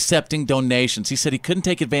 stop accepting donations. He said he couldn't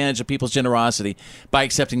take advantage of people's generosity by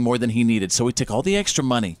accepting more than he needed, so he took all the extra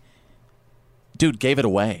money. Dude gave it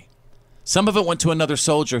away. Some of it went to another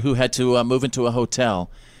soldier who had to move into a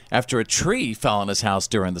hotel after a tree fell on his house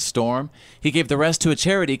during the storm. He gave the rest to a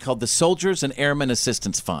charity called the Soldiers and Airmen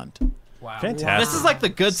Assistance Fund. Wow. Fantastic. This is like the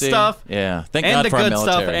good stuff. Yeah. Thank and God the for our good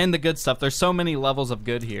military. stuff and the good stuff. There's so many levels of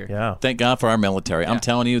good here. Yeah. Thank God for our military. I'm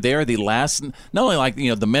telling you, they are the last, not only like,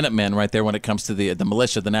 the Minutemen right there when it comes to the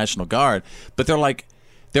militia, the National Guard, but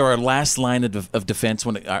they're our last line of defense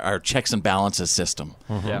when our checks and balances system.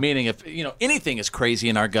 Meaning if, anything is crazy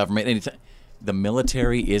in our government, the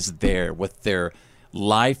military is there with their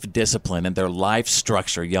life discipline and their life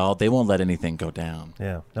structure, y'all. They won't let anything go down.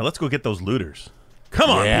 Yeah. Now let's go get those looters. Come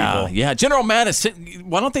on, people. Yeah. General Mattis,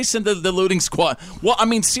 why don't they send the looting squad? Well, I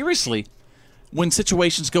mean, seriously, when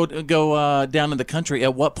situations go down in the country,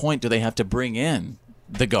 at what point do they have to bring in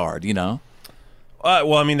the Guard,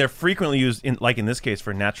 Well, I mean, they're frequently used, in this case,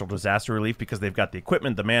 for natural disaster relief because they've got the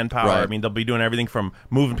equipment, the manpower. Right. I mean, they'll be doing everything from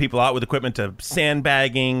moving people out with equipment to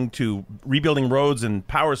sandbagging to rebuilding roads and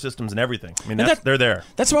power systems and everything. I mean, they're there.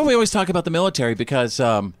 That's why we always talk about the military because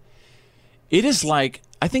it is like,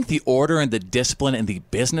 I think the order and the discipline and the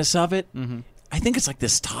business of it, I think it's like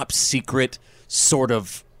this top secret sort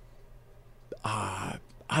of,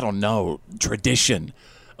 tradition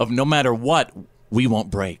of no matter what, we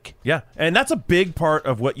won't break. Yeah, and that's a big part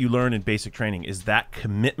of what you learn in basic training is that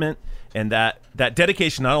commitment and that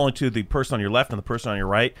dedication not only to the person on your left and the person on your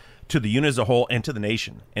right, to the unit as a whole and to the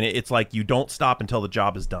nation. And it's like you don't stop until the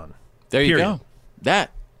job is done. There you go.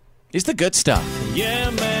 That is the good stuff. Yeah,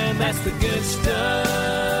 man, that's the good stuff.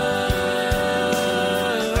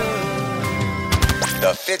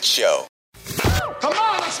 The Fitz Show. Come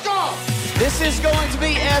on, let's go. This is going to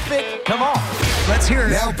be epic. Come on. Let's hear it.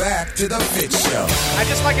 Now back to The Fitz Show. I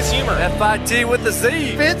just like his humor. F-I-T with the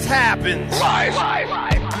Z. Fitz happens. Live.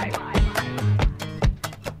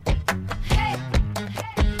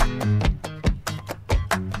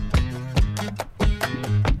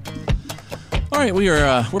 All right,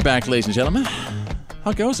 we're back, ladies and gentlemen.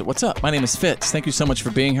 How goes it? What's up? My name is Fitz. Thank you so much for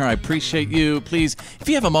being here. I appreciate you. Please, if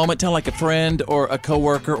you have a moment, tell like a friend or a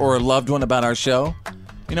coworker or a loved one about our show.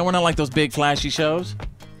 You know, we're not like those big flashy shows.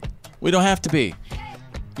 We don't have to be.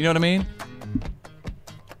 You know what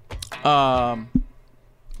I mean?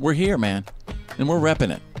 We're here, man, and we're repping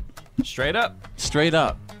it. Straight up. Straight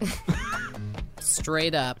up.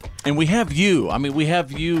 Straight up. And we have you. I mean, we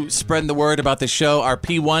have you spreading the word about the show, our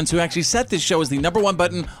P1s who actually set this show as the #1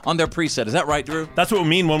 button on their preset. Is that right, Drew? That's what we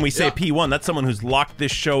mean when we say P1. That's someone who's locked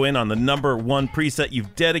this show in on the #1 preset.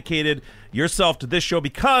 You've dedicated yourself to this show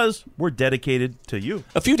because we're dedicated to you.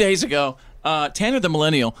 A few days ago, Tanner the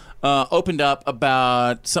Millennial opened up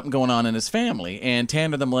about something going on in his family. And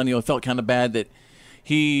Tanner the Millennial felt kind of bad that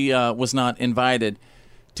he was not invited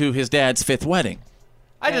to his dad's 5th wedding.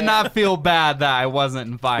 I did not feel bad that I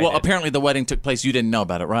wasn't invited. Well, apparently the wedding took place. You didn't know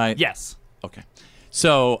about it, right? Yes. Okay.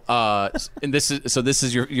 So, and this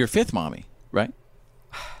is your 5th mommy, right?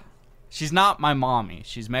 She's not my mommy.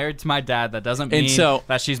 She's married to my dad. That doesn't mean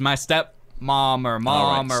that she's my stepmom or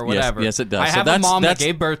mom or whatever. Yes, it does. I have a mom that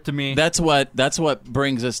gave birth to me. That's what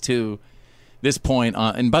brings us to this point.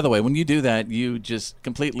 And by the way, when you do that, you just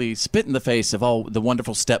completely spit in the face of all the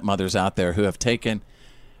wonderful stepmothers out there who have taken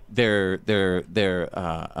their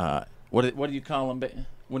what do you call them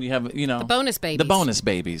when you have the bonus babies. The bonus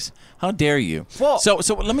babies. How dare you? Well, so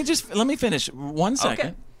let me finish 1 second.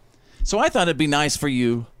 Okay. So I thought it'd be nice for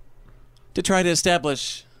you to try to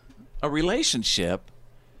establish a relationship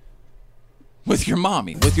with your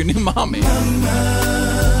mommy, with your new mommy.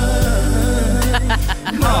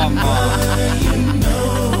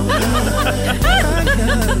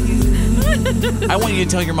 I want you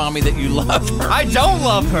to tell your mommy that you love her. I don't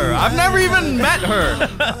love her. I've never even met her.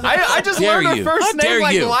 I just learned her first name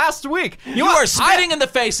like last week. You are spitting in the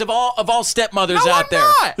face of all stepmothers out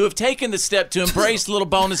there who have taken the step to embrace little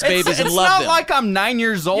bonus babies and love them. It's not like I'm 9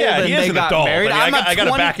 years old and he is they an got adult, married. but I got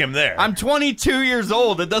to back him there. I'm 22 years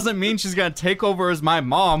old. It doesn't mean she's going to take over as my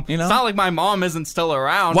mom. You know? It's not like my mom isn't still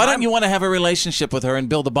around. Why don't you want to have a relationship with her and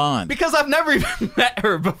build a bond? Because I've never even met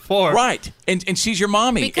her before. Right. And she's your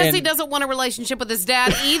mommy. Because he doesn't want a relationship with his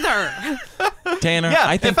dad either. Tanner, yeah,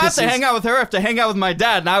 I think if I have to hang out with her, I have to hang out with my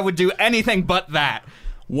dad, and I would do anything but that.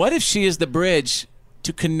 What if she is the bridge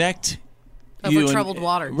to connect over troubled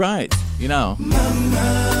water? Right. You know.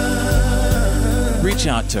 Reach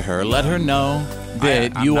out to her. Let her know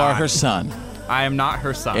that you are her son. I am not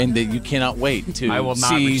her son. And that you cannot wait to I will not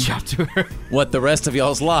see reach out to her. What the rest of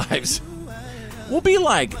y'all's lives will be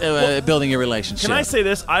like building a relationship. Can I say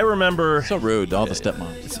this? I remember... So rude, all the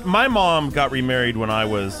stepmoms. My mom got remarried when I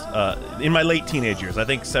was in my late teenage years, I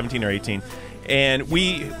think 17 or 18. And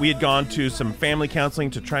we had gone to some family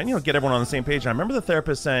counseling to try and get everyone on the same page. And I remember the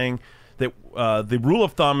therapist saying that the rule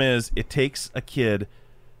of thumb is it takes a kid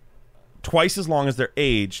twice as long as their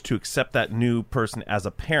age to accept that new person as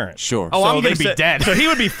a parent. Sure. Oh, I'm going to be dead. So he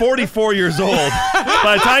would be 44 years old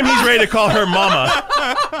by the time he's ready to call her mama.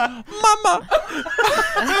 Mama.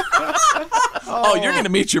 Oh, you're going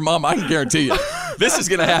to meet your mama. I can guarantee you. This is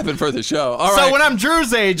going to happen for the show. All right. So when I'm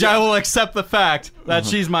Drew's age, I will accept the fact that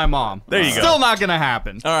she's my mom. There you go. Still not going to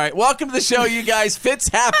happen. All right. Welcome to the show, you guys. Fitz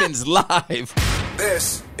happens live.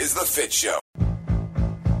 This is The Fitz Show.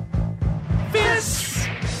 Fitz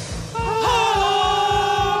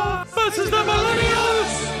versus the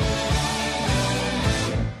millennials.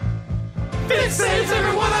 Fitz saves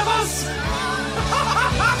every one of us.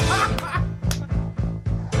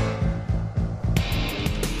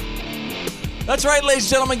 That's right, ladies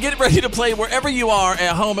and gentlemen. Get ready to play wherever you are,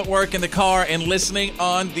 at home, at work, in the car, and listening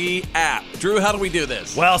on the app. Drew, how do we do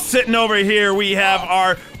this? Well, sitting over here, we have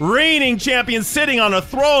our reigning champion sitting on a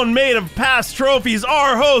throne made of past trophies,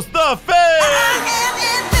 our host, the Fitz.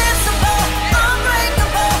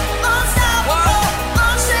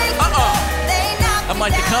 I'm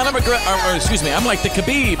like the Conor McGregor, or excuse me, I'm like the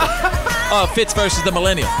Khabib of Fitz versus the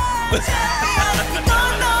Millennial.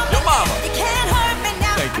 Your mama.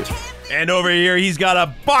 Thank you. And over here, he's got a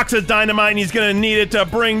box of dynamite, and he's going to need it to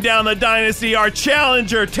bring down the dynasty. Our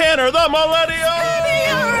challenger, Tanner the Millennial.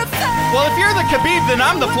 Well, if you're the Khabib, then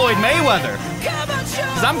I'm the Floyd Mayweather.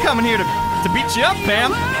 Because I'm coming here to beat you up,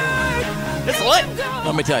 fam. It's lit.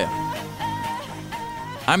 Let me tell you.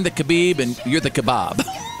 I'm the Khabib, and you're the kebab.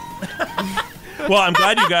 Well, I'm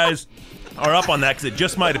glad you guys are up on that because it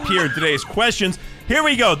just might appear in today's questions. Here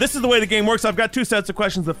we go. This is the way the game works. I've got 2 sets of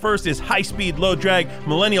questions. The first is high-speed, low-drag,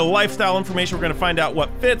 millennial lifestyle information. We're going to find out what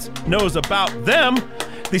Fitz knows about them.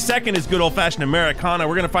 The second is good old-fashioned Americana.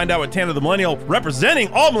 We're going to find out what Tanner the Millennial, representing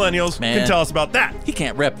all millennials, can tell us about that. He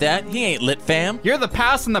can't rep that. He ain't lit, fam. You're the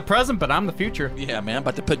past and the present, but I'm the future. Yeah, man. I'm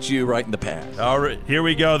about to put you right in the past. All right, here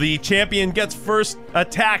we go. The champion gets first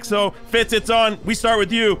attack. So, Fitz, it's on. We start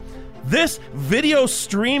with you. This video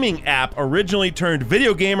streaming app originally turned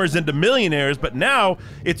video gamers into millionaires, but now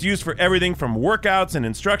it's used for everything from workouts and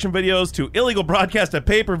instruction videos to illegal broadcast of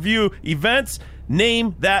pay-per-view events.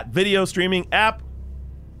 Name that video streaming app.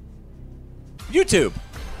 YouTube.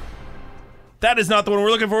 That is not the one we're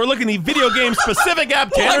looking for. We're looking at the video game specific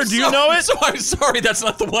app. Tanner, do you know it? I'm sorry, that's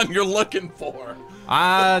not the one you're looking for.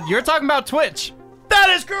 You're talking about Twitch. That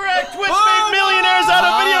is correct. Twitch made millionaires out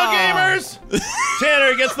of video gamers.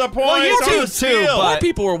 Tanner gets the point. Well, on the steal. More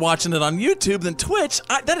people were watching it on YouTube than Twitch.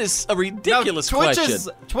 That is a ridiculous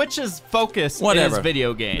question. Twitch's focus Whatever. is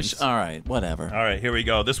video games. All right, whatever. All right, here we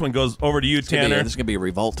go. This one goes over to you, Tanner. This is going to be a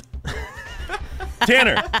revolt.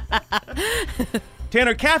 Tanner.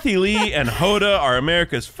 Tanner, Kathy Lee and Hoda are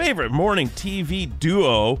America's favorite morning TV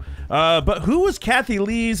duo. But who was Kathy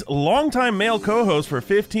Lee's longtime male co-host for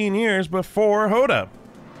 15 years before Hoda?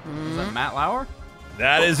 Is that Matt Lauer?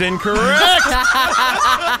 That is incorrect.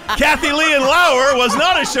 Kathy Lee and Lauer was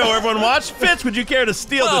not a show everyone watched. Fitz, would you care to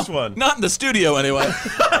steal this one? Not in the studio, anyway.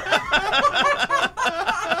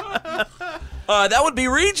 That would be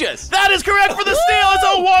Regis. That is correct for the steal. It's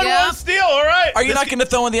a 1-1 steal. All right. Are you not going to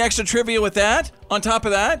throw in the extra trivia with that? On top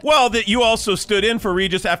of that? Well, that you also stood in for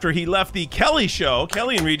Regis after he left the Kelly show.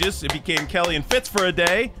 Kelly and Regis. It became Kelly and Fitz for a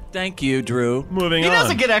day. Thank you, Drew. Moving He on.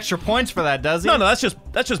 doesn't get extra points for that, does he? No, that's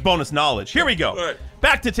just bonus knowledge. Here we go. All right.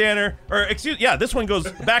 Back to Tanner. This one goes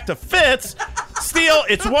back to Fitz. Steal.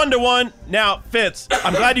 It's 1-1. Now, Fitz,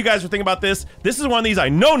 I'm glad you guys were thinking about this. This is one of these I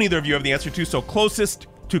know neither of you have the answer to, so closest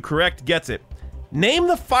to correct gets it. Name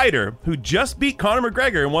the fighter who just beat Conor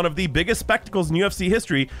McGregor in one of the biggest spectacles in UFC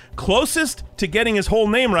history. Closest to getting his whole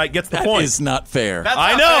name right gets the point. That is not fair. That's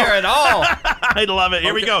not fair at all. I love it.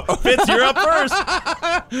 Here we go. Fitz, you're up first.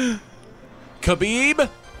 Khabib.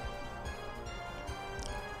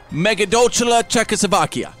 Megadolchula,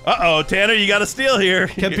 Czechoslovakia. Uh-oh, Tanner, you got a steal here.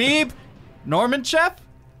 Khabib. Norman Chef.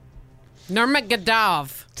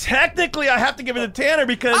 Nurmagomedov. Technically, I have to give it to Tanner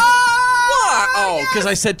because... Oh, because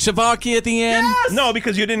I said Chavakia at the end? Yes. No,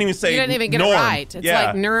 because you didn't even say You didn't even get Norm. it right. It's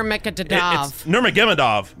like Nurmagomedov. It's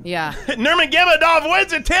Nurmagomedov. Yeah. Nurmagomedov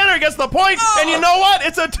wins and Tanner gets the point. And you know what?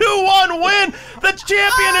 It's a 2-1 win. The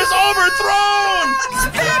champion is overthrown.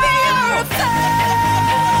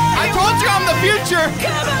 I told you I'm the future.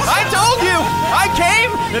 I told you. I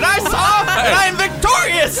came and I saw and I am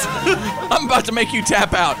victorious. I'm about to make you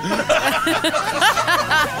tap out.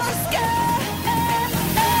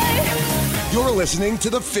 You're listening to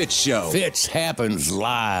The Fitz Show. Fitz happens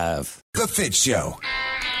live. The Fitz Show.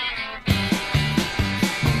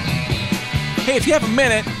 Hey, if you have a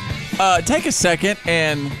minute, take a second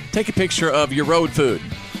and take a picture of your road food.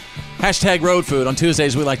 Hashtag road food. On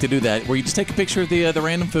Tuesdays, we like to do that, where you just take a picture of the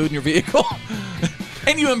random food in your vehicle.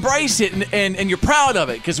 And you embrace it, and you're proud of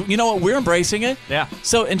it, because you know what? We're embracing it. Yeah.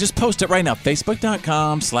 So, and just post it right now.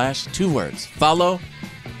 Facebook.com/2words. Follow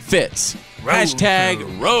Fitz.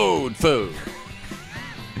 Hashtag road food.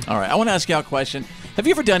 All right, I want to ask y'all a question. Have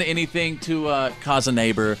you ever done anything to cause a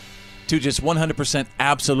neighbor to just 100%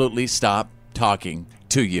 absolutely stop talking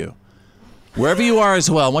to you? Wherever you are as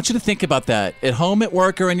well, I want you to think about that. At home, at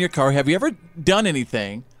work, or in your car, have you ever done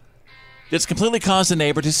anything that's completely caused a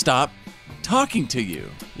neighbor to stop talking to you?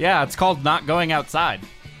 Yeah, it's called not going outside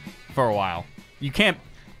for a while. You can't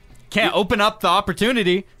open up the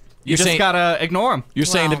opportunity. You just gotta ignore them. You're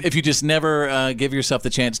saying if you just never give yourself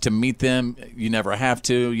the chance to meet them, you never have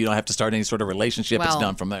to. You don't have to start any sort of relationship. It's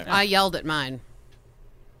done from there. I yelled at mine.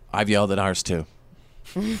 I've yelled at ours too.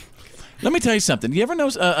 Let me tell you something. You ever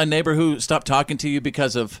know a neighbor who stopped talking to you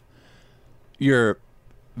because of your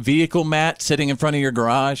vehicle mat sitting in front of your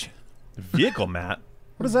garage? Vehicle mat?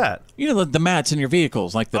 What is that? You know the mats in your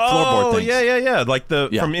vehicles, like the floorboard things. Oh, yeah. Like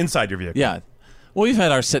from inside your vehicle. Yeah. Well, we've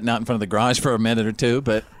had ours sitting out in front of the garage for a minute or two,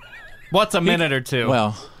 but... What's a minute or two?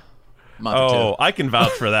 Well, I can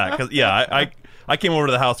vouch for that. Cause, I came over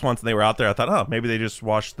to the house once and they were out there. I thought, maybe they just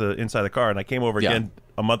washed the inside of the car. And I came over again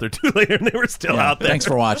a month or two later and they were still out there. Thanks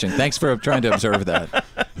for watching. Thanks for trying to observe that.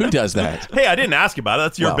 Who does that? Hey, I didn't ask you about it.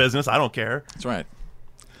 That's your business. I don't care. That's right.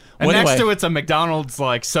 And next to it's a McDonald's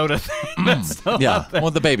like soda thing. That's still out there.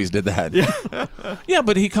 Well, the babies did that. Yeah,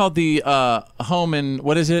 but he called the home in,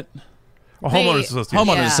 what is it? A homeowners association.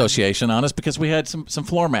 Homeowners association on us because we had some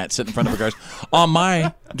floor mats sitting in front of our cars on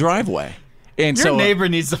my driveway. And Your neighbor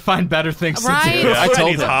needs to find better things to do. I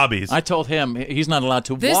told him. Hobbies. I told him he's not allowed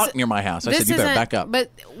to walk near my house. I said, you better back up.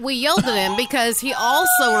 But we yelled at him because he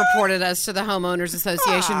also reported us to the homeowners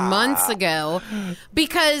association months ago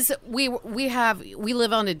because we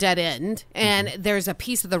live on a dead end and there's a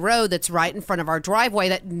piece of the road that's right in front of our driveway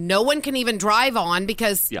that no one can even drive on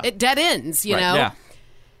because it dead ends, you know? Yeah.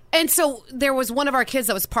 And so there was one of our kids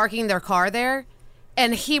that was parking their car there.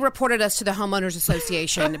 And he reported us to the homeowners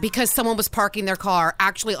association because someone was parking their car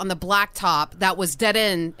actually on the blacktop that was dead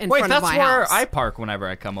end in front of my house. Wait, that's where I park whenever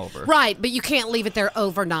I come over. Right, but you can't leave it there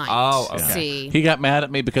overnight. Oh, okay. See? He got mad at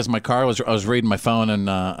me because I was reading my phone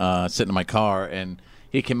and sitting in my car, and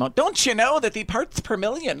he came out, don't you know that the parts per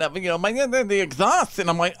million of, the exhaust? And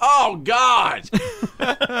I'm like, oh, God.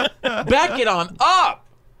 Back it on up.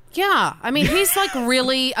 Yeah, I mean, he's like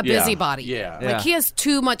really a busybody. Yeah. Like he has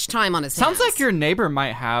too much time on his hands. Sounds like your neighbor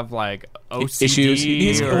might have like OCD. Issues.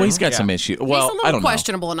 He's got some issues. Well, he's a I little don't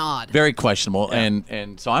questionable and odd. Very questionable. Yeah.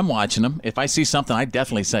 And so I'm watching him. If I see something, I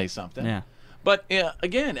definitely say something. Yeah. But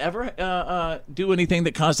again, ever do anything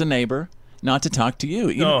that caused a neighbor not to talk to you?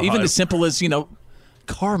 Even as simple as,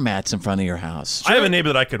 car mats in front of your house. I have a neighbor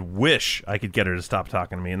that I could wish I could get her to stop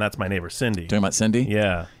talking to me, and that's my neighbor, Cindy. Talking about Cindy?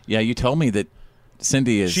 Yeah. Yeah, you told me that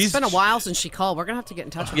Cindy is... It's been a while since she called. We're going to have to get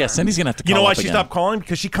in touch with her. Yeah, Cindy's going to have to call You know why up she again. stopped calling?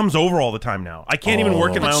 Because she comes over all the time now. I can't even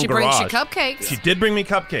work in my own garage. She brings you cupcakes. She did bring me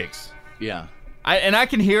cupcakes. Yeah. I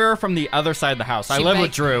can hear her from the other side of the house. I live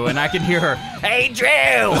with Drew, and I can hear her, hey,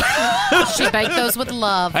 Drew! She baked those with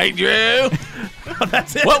love. Hey, Drew!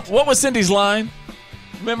 That's it. What was Cindy's line?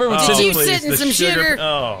 Remember when Did Cindy... you sit in some sugar?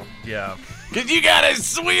 Oh, yeah. Because you got a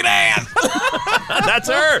sweet ass. That's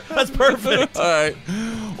her. That's perfect. All right.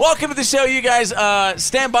 Welcome to the show, you guys.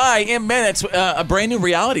 Stand by in minutes. A brand new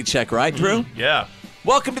reality check, right, Drew? Yeah.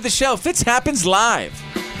 Welcome to the show. Fitz happens live.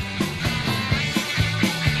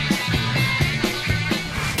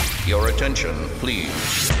 Your attention,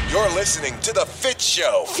 please. You're listening to The Fitz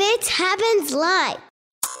Show. Fitz happens live.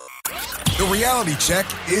 The reality check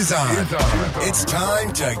is on. It's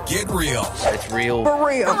time to get real. It's real. For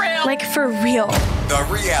real. Like for real. The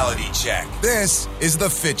reality check. This is The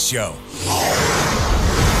Fitz Show.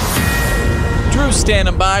 Drew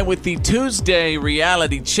standing by with the Tuesday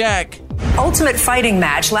reality check. Ultimate fighting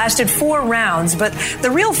match lasted 4 rounds, but the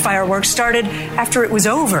real fireworks started after it was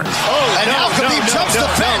over. And now Khabib jumps the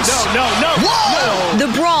fence. Whoa!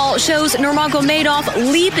 The brawl shows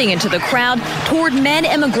Nurmagomedov leaping into the crowd toward men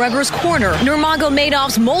in McGregor's corner.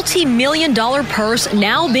 Nurmagomedov's multi-million-dollar purse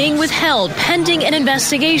now being withheld pending an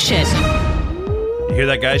investigation. You hear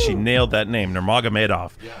that, guys? She nailed that name,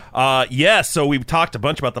 Nurmagomedov. So we talked a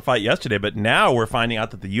bunch about the fight yesterday, but now we're finding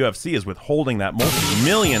out that the UFC is withholding that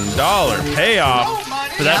multi-million-dollar payoff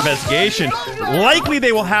for that investigation. Likely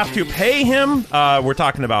they will have to pay him. We're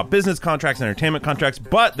talking about business contracts, entertainment contracts,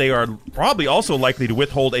 but they are probably also likely to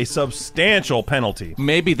withhold a substantial penalty.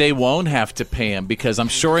 Maybe they won't have to pay him because I'm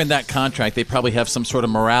sure in that contract they probably have some sort of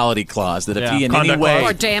morality clause that if he in any way...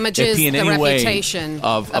 Or damages the reputation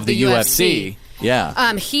of the UFC.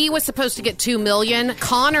 Yeah. He was supposed to get $2 million.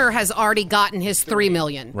 Conor has already gotten his $3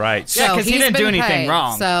 million. Right. So yeah, because he didn't do anything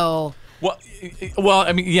wrong. So. Well,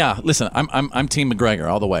 I mean, yeah. Listen, I'm Team McGregor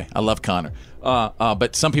all the way. I love Conor.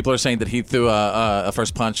 But some people are saying that he threw a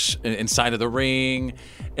first punch inside of the ring,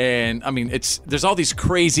 and I mean, there's all these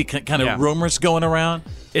crazy kind of rumors going around.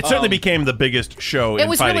 It certainly became the biggest show in fighting ever. It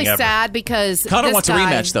was really sad because Conor wants a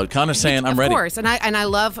rematch, though. Conor's saying, I'm ready. Of course, and I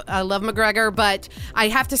love McGregor, but I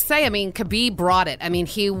have to say, I mean, Khabib brought it. I mean,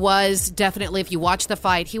 he was definitely, if you watch the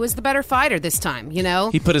fight, he was the better fighter this time, you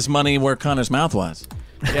know? He put his money where Conor's mouth was.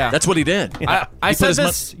 Yeah. That's what he did. I said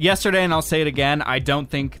this yesterday, and I'll say it again. I don't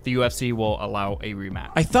think the UFC will allow a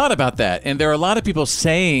rematch. I thought about that, and there are a lot of people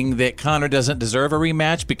saying that Conor doesn't deserve a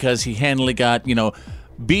rematch because he handily got,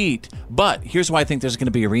 beat. But here's why I think there's going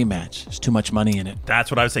to be a rematch. There's too much money in it.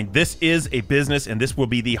 That's what I was saying. This is a business, and this will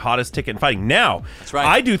be the hottest ticket in fighting. Now, that's right.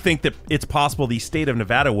 I do think that it's possible the state of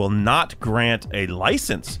Nevada will not grant a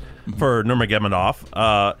license for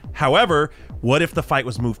Nurmagomedov. However, what if the fight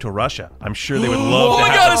was moved to Russia? I'm sure they would love to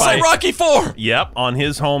have the fight. Oh my God, it's like Rocky IV! Yep, on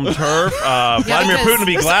his home turf. Vladimir Putin would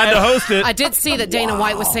be glad to host it. I did see that Dana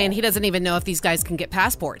White was saying he doesn't even know if these guys can get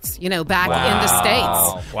passports, back in the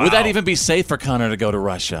States. Wow. Would that even be safe for Conor to go to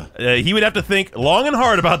Russia? He would have to think long and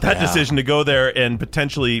hard about that decision to go there and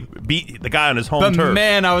potentially beat the guy on his home turf.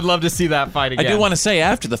 Man, I would love to see that fight again. I do want to say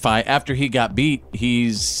after the fight, after he got beat,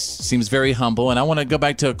 he seems very humble, and I want to go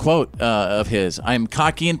back to a quote of his. I am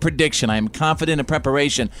cocky in prediction. I am confident in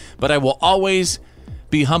preparation, but I will always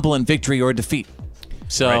be humble in victory or defeat.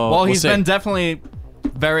 So, well, he's see. been definitely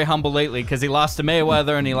very humble lately because he lost to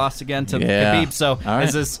Mayweather and he lost again to Khabib. So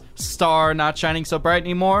is his star not shining so bright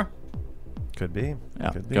anymore? Could be. Yeah.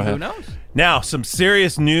 Could be. Go ahead. Who knows? Now, some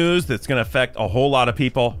serious news that's going to affect a whole lot of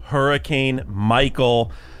people. Hurricane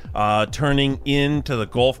Michael turning into the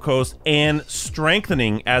Gulf Coast and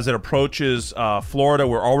strengthening as it approaches Florida.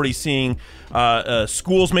 We're already seeing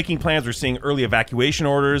schools making plans. We're seeing early evacuation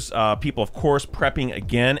orders. People, of course, prepping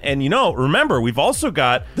again. And, remember, we've also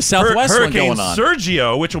got the Southwest Hurricane one going on.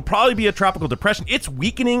 Sergio, which will probably be a tropical depression. It's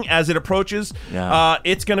weakening as it approaches. Yeah.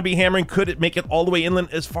 It's going to be hammering. Could it make it all the way inland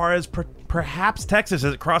as far as perhaps Texas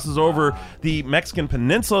as it crosses over the Mexican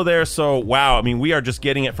peninsula there? So, wow. I mean, we are just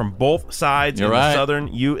getting it from both sides in the southern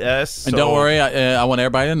U.S. And don't worry, I want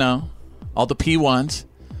everybody to know, all the P1s,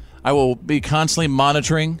 I will be constantly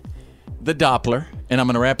monitoring the Doppler, and I'm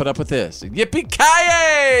going to wrap it up with this.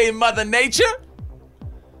 Yippee-ki-yay, Mother Nature!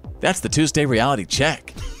 That's the Tuesday reality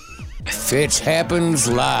check. Fitz happens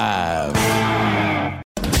live.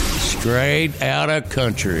 Straight out of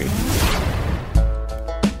country.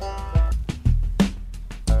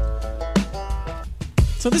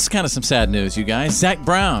 So this is kind of some sad news, you guys. Zach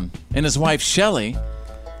Brown and his wife, Shelly,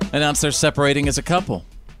 announced they're separating as a couple.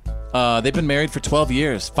 They've been married for 12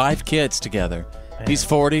 years, 5 kids together. Man. He's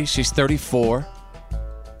 40, she's 34.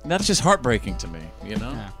 And that's just heartbreaking to me,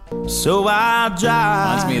 Yeah. So I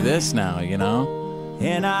drive. Reminds me of this now,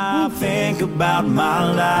 And I think about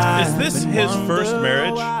my life. Is this his first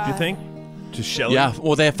marriage, do you think? To Shelly? Yeah,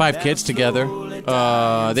 well, they have 5 kids together.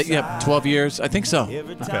 12 years. I think so.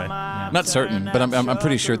 Okay. Not certain, but I'm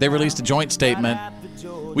pretty sure. They released a joint statement.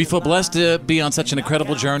 We feel blessed to be on such an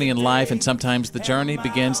incredible journey in life, and sometimes the journey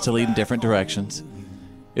begins to lead in different directions.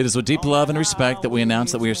 It is with deep love and respect that we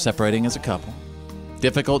announce that we are separating as a couple.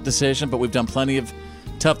 Difficult decision, but we've done plenty of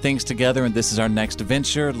tough things together, and this is our next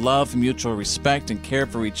venture. Love, mutual respect, and care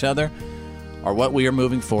for each other are what we are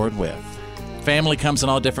moving forward with. Family comes in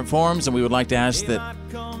all different forms, and we would like to ask that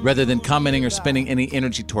rather than commenting or spending any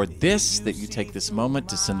energy toward this, that you take this moment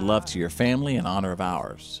to send love to your family in honor of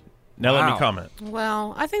ours. Now let me comment.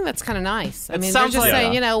 Well, I think that's kind of nice. I It mean, they're sounds just like-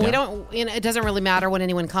 saying, Yeah. we don't, it doesn't really matter when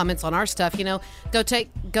anyone comments on our stuff.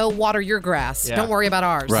 Go water your grass. Yeah. Don't worry about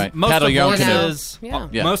ours. Right. Most Paddle your own divorces, canoe.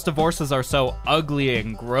 Yeah. most divorces are so ugly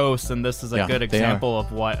and gross, and this is a Yeah, good they example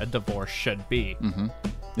of what a divorce should be. Mm-hmm.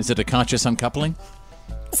 Is it a conscious uncoupling?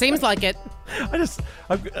 Seems like it.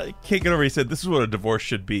 I can't get over. He said this is what a divorce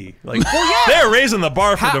should be. Like they're raising the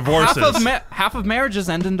bar for divorces. Half of marriages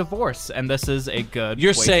end in divorce, and this is a good.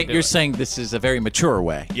 You're way to do it. saying this is a very mature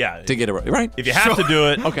way. To get it right. If you have to do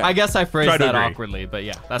it, okay. I guess I phrased Try to that agree. awkwardly, but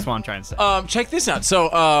yeah, that's what I'm trying to say. Check this out.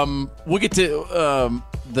 So we'll get to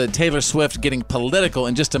the Taylor Swift getting political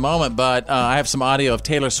in just a moment, but I have some audio of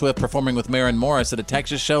Taylor Swift performing with Maren Morris at a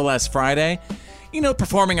Texas show last Friday.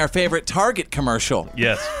 Performing our favorite Target commercial.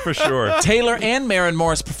 Yes, for sure. Taylor and Maren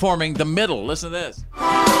Morris performing The Middle. Listen to this.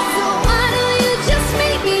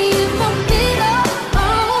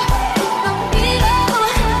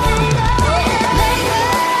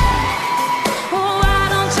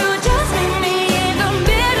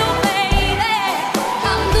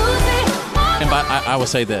 And I will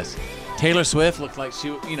say this. Taylor Swift looked like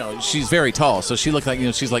she's very tall, so she looked like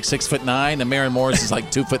she's like 6'9", and Maren Morris is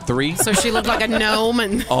like 2'3". So she looked like a gnome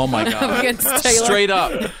and oh my god, against Taylor. Straight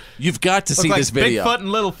up, you've got to see like this video. Bigfoot and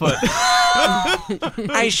Littlefoot.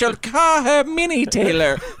 I shall call her Mini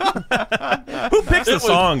Taylor. Who picks the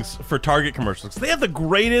songs for Target commercials? They have the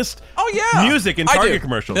greatest music in I Target do.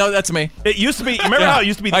 commercials. No, that's me. It used to be. Remember how it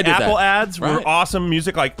used to be the I did Apple that. ads were Right. awesome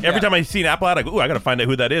music? Like every time I see an Apple ad, I go, "Ooh, I got to find out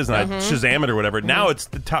who that is," and I Shazam it or whatever. Now it's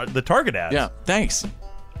the Target ads. Yeah, thanks.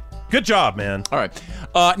 Good job, man. All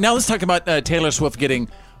right, now let's talk about Taylor Swift getting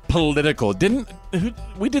political.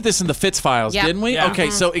 We did this in the Fitz files, Yep. didn't we? Yeah. Okay,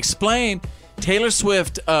 so explain. Taylor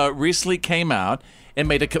Swift recently came out and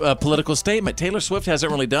made a political statement. Taylor Swift hasn't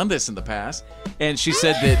really done this in the past, and she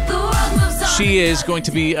said that she is going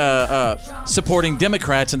to be supporting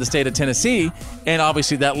Democrats in the state of Tennessee, and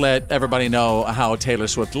obviously that let everybody know how Taylor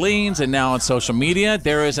Swift leans, and now on social media,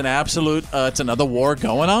 there is an absolute, it's another war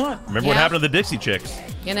going on. Remember what happened to the Dixie Chicks?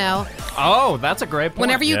 Oh, that's a great point.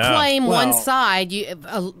 Whenever you claim one side,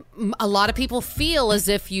 a lot of people feel as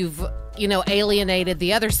if you've alienated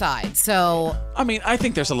the other side. So I mean, I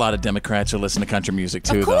think there's a lot of Democrats who listen to country music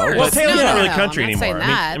too, Of course. though. Well, Taylor's No, not really no, country I'm not anymore.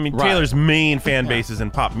 saying I mean that. Taylor's main fan base is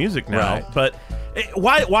in pop music now. Right. But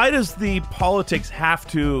why does the politics have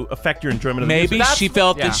to affect your enjoyment of the Maybe music? she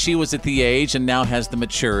felt that she was at the age and now has the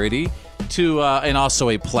maturity to, and also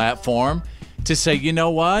a platform to say, you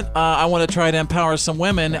know what, I want to try to empower some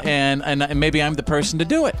women, and maybe I'm the person to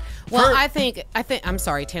do it. Well, I think. I'm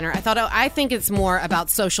sorry, Tanner. I think it's more about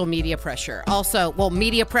social media pressure. Also,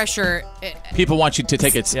 media pressure. People want you to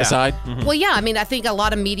take it aside. Mm-hmm. Well, yeah. I mean, I think a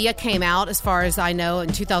lot of media came out, as far as I know, in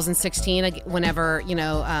 2016. Whenever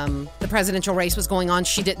the presidential race was going on,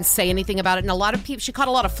 she didn't say anything about it, and a lot of people. She caught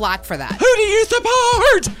a lot of flack for that. Who do you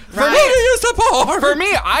support? Right. Who do you support? For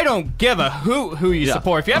me, I don't give a who you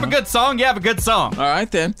support. If you have a good song, you have a good song. All right,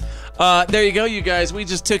 then. There you go, you guys. We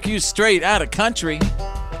just took you straight out of country.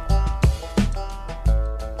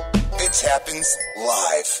 Fitz Happens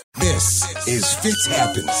Live. This is Fitz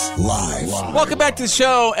Happens Live. Welcome back to the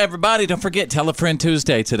show, everybody. Don't forget, Tell a Friend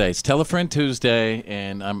Tuesday today. It's Tell a Friend Tuesday,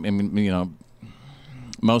 and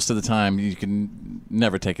most of the time you can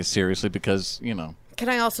never take it seriously because, Can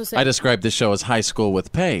I also say... I describe this show as high school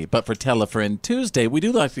with pay, but for Tell a Friend Tuesday, we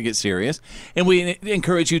do like to get serious, and we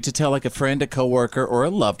encourage you to tell a friend, a coworker, or a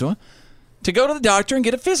loved one to go to the doctor and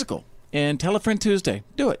get a physical. And Tell a Friend Tuesday.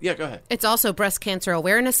 Do it. Yeah, go ahead. It's also Breast Cancer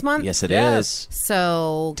Awareness Month. Yes, it is.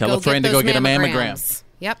 So tell a friend to go get a mammogram.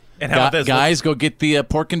 Yep. And how about this? Guys, go get the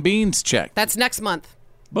pork and beans checked. That's next month.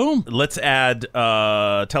 Boom. Let's add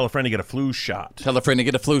tell a friend to get a flu shot. Tell a friend to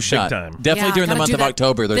get a flu shot. Big time. Definitely during the month of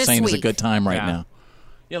October. They're saying week. is a good time right now.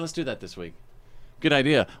 Yeah, let's do that this week. Good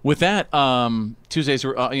idea. With that, Tuesdays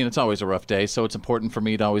are, it's always a rough day, so it's important for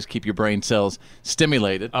me to always keep your brain cells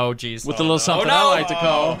stimulated. Oh, geez. With a little something I like to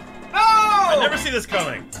call... No! I never see this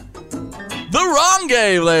coming. The wrong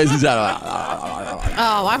game, ladies and gentlemen.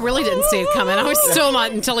 Oh, I really didn't see it coming. I was still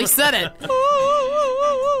not until he said it.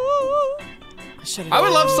 I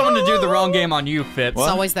would love someone to do the wrong game on you, Fitz. It's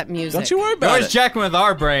always that music. Don't you worry about always it. jacking with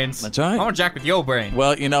our brains. That's right. I want to jack with your brain.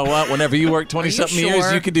 Well, you know what? Whenever you work 20-something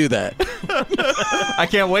years, you can do that. I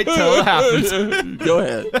can't wait till it happens. Go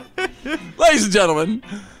ahead. Ladies and gentlemen,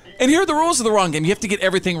 and here are the rules of the wrong game. You have to get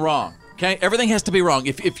everything wrong. Okay, everything has to be wrong.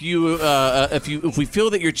 If we feel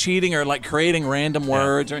that you're cheating or like creating random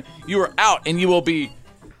words, or you are out, and you will be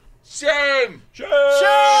shame, shame,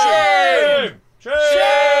 shame,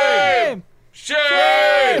 shame,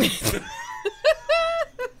 shame.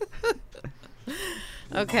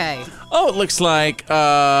 Okay. Oh, it looks like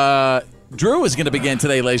Drew is going to begin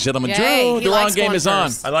today, ladies and gentlemen. Yay, Drew, he the wrong likes game going is on.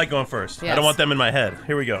 first. I like going first. I Yes. don't want them in my head.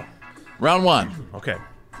 Here we go. Round one. Okay.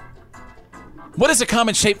 What is a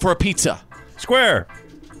common shape for a pizza? Square.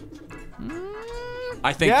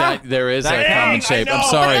 I think that there is a common shape. I'm know,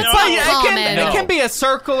 sorry. But it's not common. It can be a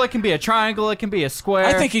circle, it can be a triangle, it can be a square.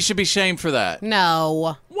 I think he should be shamed for that.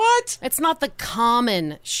 No. What? It's not the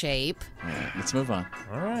common shape. Yeah, let's move on.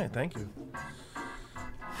 All right. Thank you.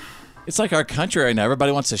 It's like our country right now.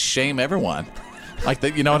 Everybody wants to shame everyone. Like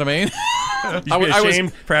that, you know what I mean? You should be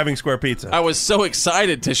ashamed for having square pizza. I was so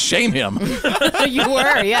excited to shame him. You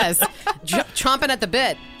were, yes. Chomping at the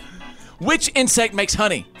bit. Which insect makes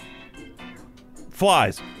honey?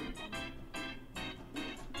 Flies.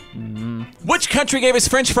 Which country gave us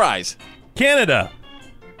French fries? Canada.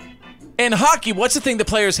 In hockey, what's the thing the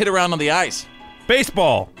players hit around on the ice?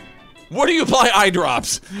 Baseball. Where do you apply eye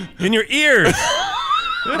drops? In your ears.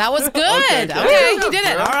 That was good. Okay, you did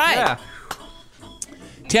it. All right. Yeah.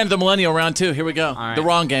 10 of the millennial, round two. Here we go. right. The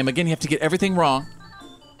wrong game. Again, you have to get everything wrong.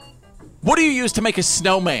 What do you use to make a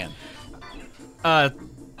snowman? Ice.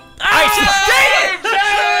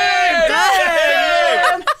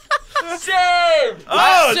 Shame!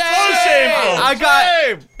 Oh, it's so shameful. I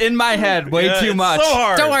got in my head way too much. So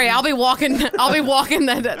hard. Don't worry, I'll be walking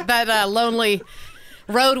that lonely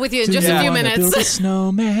road with you in just a few minutes. Build a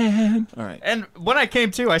snowman. All right. And when I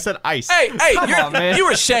came to, I said ice. Hey, Come on, man. you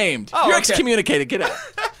were shamed. Oh, You're okay. excommunicated. Get out.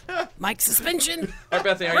 Mike suspension. All right,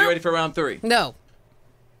 Bethany, are you ready for round three? No.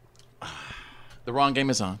 The wrong game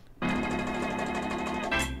is on.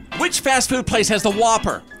 Which fast food place has the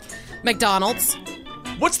Whopper? McDonald's.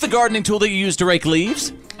 What's the gardening tool that you use to rake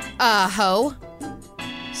leaves? Hoe.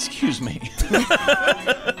 Excuse me.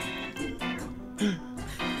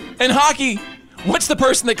 In hockey, what's the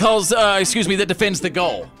person that that defends the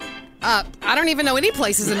goal? I don't even know any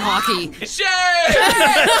places in hockey. Shame!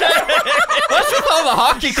 What's with all the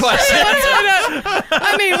hockey questions?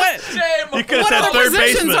 I mean, what? Shame! You could have What said other third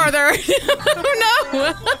positions baseman. are there? I don't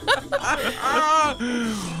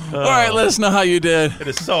know. All right, let us know how you did. It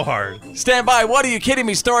is so hard. Stand by. What are you kidding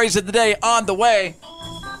me? Stories of the day on the way.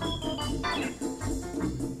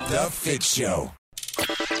 The Fitz Show.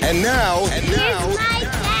 And now, Here's my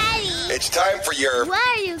daddy. it's time for your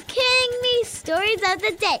Why are you kidding me? Stories of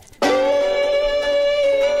the day.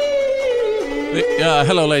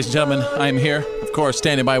 Hello, ladies and gentlemen. I am here, of course,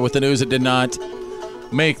 standing by with the news that did not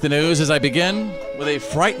make the news as I begin with a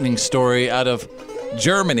frightening story out of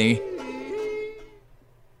Germany.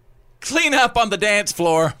 Clean up on the dance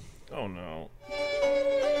floor. Oh, no.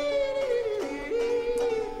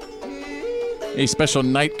 A special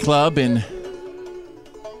nightclub in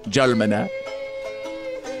Germany.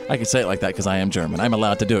 I can say it like that because I am German. I'm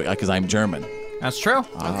allowed to do it because I'm German. That's true.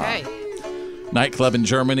 Okay. Nightclub in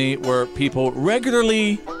Germany where people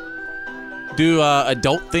regularly do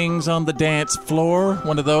adult things on the dance floor.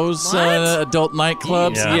 One of those adult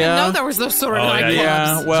nightclubs. Yeah. I didn't know there was those sort of nightclubs.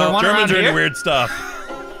 Yeah, well, Germans are into weird stuff.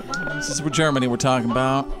 This is Germany we're talking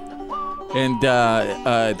about. And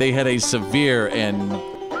they had a severe and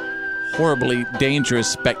horribly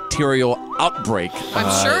dangerous bacterial outbreak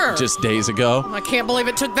I'm sure. just days ago. I can't believe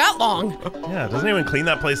it took that long. Yeah, doesn't anyone clean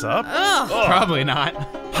that place up? Ugh. Probably not.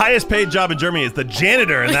 Highest paid job in Germany is the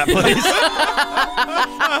janitor in that place.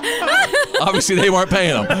 Obviously, they weren't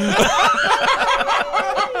paying them.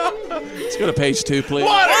 Let's go to page 2, please.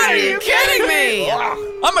 What are you kidding me?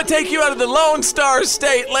 I'm going to take you out of the Lone Star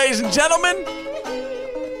State, ladies and gentlemen.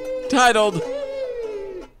 Titled,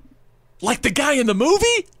 Like the Guy in the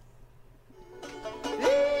Movie?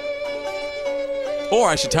 Or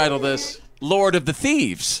I should title this, Lord of the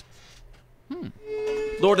Thieves.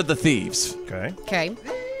 Lord of the Thieves. Okay. Okay.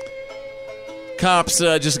 Cops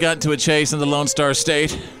just got into a chase in the Lone Star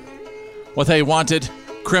State with a wanted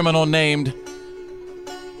criminal named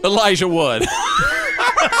Elijah Wood.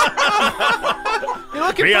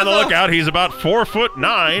 Be on the lookout. He's about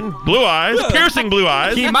 4'9", blue eyes, piercing blue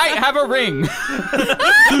eyes. He might have a ring.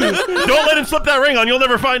 Don't let him slip that ring on. You'll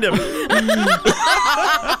never find him.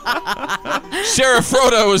 Sheriff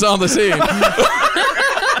Frodo is on the scene.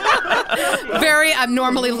 Very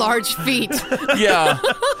abnormally large feet. Yeah.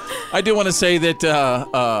 I do want to say that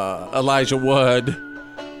Elijah Wood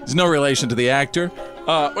is no relation to the actor.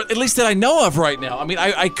 At least that I know of right now. I mean,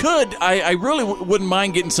 I really wouldn't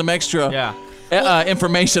mind getting some extra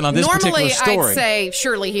information on this particular story. Normally, I'd say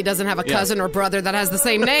surely he doesn't have a cousin or brother that has the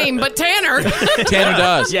same name, but Tanner. Tanner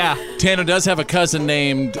does. Yeah. Tanner does have a cousin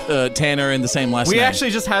named Tanner in the same last name. We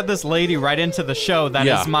actually just had this lady write into the show that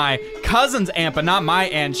is my cousin's aunt, but not my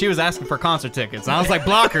aunt. She was asking for concert tickets. And I was like,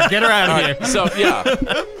 block her. Get her out of here. So, yeah.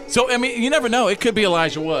 So, I mean, you never know. It could be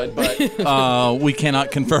Elijah Wood, but we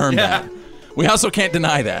cannot confirm that. We also can't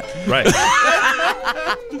deny that. Right.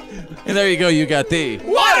 And there you go. You got the...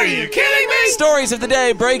 What are you kidding me? Stories of the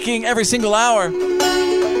day breaking every single hour.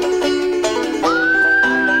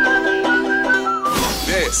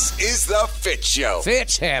 This is the Fitz Show.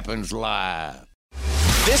 Fitz happens live.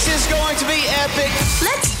 This is going to be epic.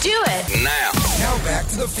 Let's do it. Now back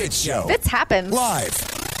to the Fitz Show. Fitz happens. Live.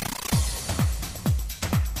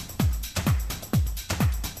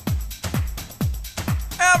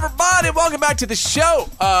 Everybody, welcome back to the show.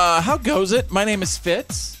 How goes it? My name is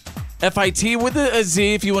Fitz. F-I-T with a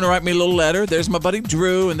Z if you want to write me a little letter. There's my buddy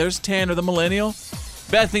Drew, and there's Tanner the Millennial.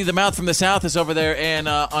 Bethany the Mouth from the South is over there, and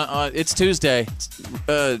it's Tuesday.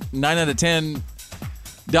 9 out of 10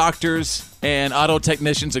 doctors and auto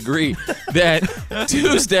technicians agree that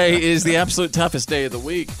Tuesday is the absolute toughest day of the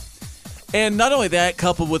week. And not only that,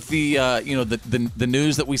 coupled with the the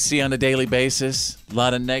news that we see on a daily basis, a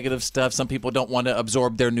lot of negative stuff. Some people don't want to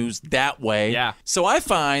absorb their news that way. Yeah. So I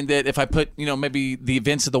find that if I put maybe the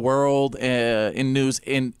events of the world in news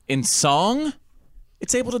in song,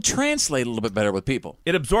 it's able to translate a little bit better with people.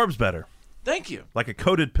 It absorbs better. Thank you. Like a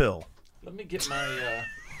coated pill. Let me get my.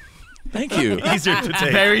 Thank you. Easier to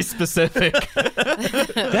take. Very specific.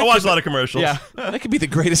 I watch a lot of commercials. Yeah. That could be the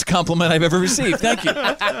greatest compliment I've ever received. Thank you.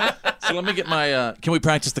 So let me get my... can we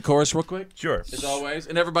practice the chorus real quick? Sure. As always.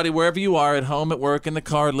 And everybody, wherever you are, at home, at work, in the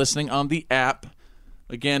car, listening on the app,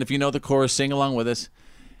 again, if you know the chorus, sing along with us.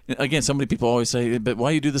 And again, so many people always say, but why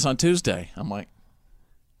you do this on Tuesday? I'm like,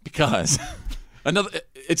 because.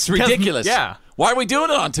 It's ridiculous. Yeah. Why are we doing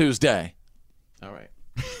it on Tuesday? All right.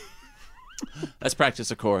 Let's practice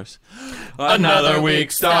the chorus. Another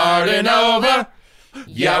week starting over.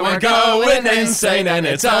 Yeah, we're going insane, and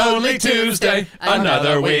it's only Tuesday.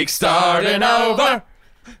 Another week starting over.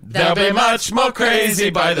 They'll be much more crazy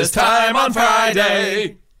by this time on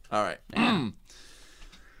Friday. All right.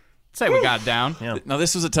 Say we got it down. Yeah. Now,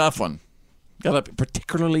 this was a tough one. Got up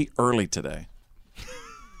particularly early today.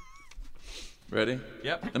 Ready?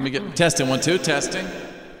 Yep. Let me get testing. 1, 2, testing. All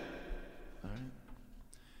right.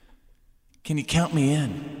 Can you count me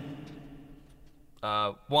in?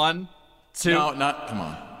 1, 2. No, not. Come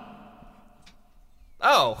on.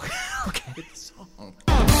 Oh. Okay.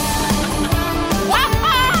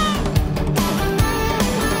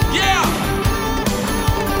 Yeah!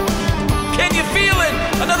 Can you feel it?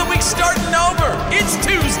 Another week starting over. It's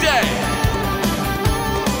Tuesday.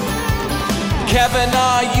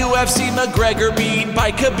 Kavanaugh, UFC, McGregor beat by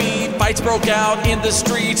Khabib. Fights broke out in the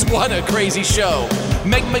streets. What a crazy show.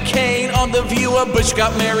 Meg McCain on The View. A Bush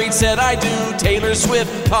got married, said I do. Taylor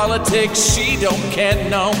Swift, politics, she don't care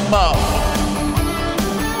no more.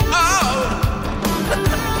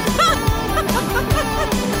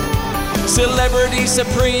 Celebrity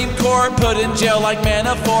Supreme Court put in jail like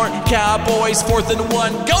Manafort. Cowboys 4th and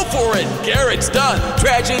 1, go for it. Garrett's done.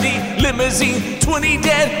 Tragedy, limousine, 20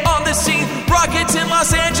 dead on the scene. Rockets in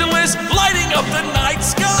Los Angeles lighting up the night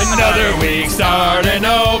sky. Another week starting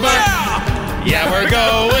over. Yeah, we're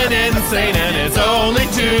going insane and it's only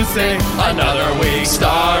Tuesday. Another week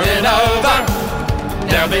starting over.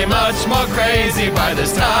 There'll be much more crazy by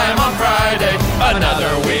this time on Friday.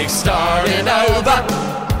 Another week starting over.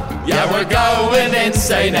 Yeah, we're going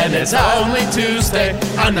insane and it's only Tuesday.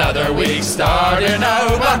 Another week starting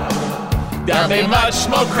over. There'll be much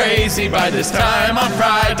more crazy by this time on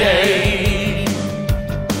Friday.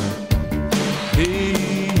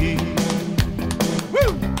 Woo!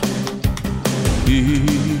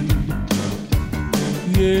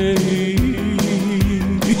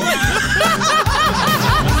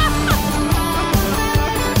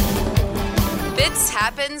 Fitz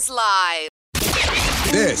happens live.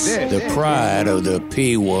 This, the pride of the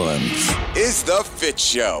P1s, is the Fitz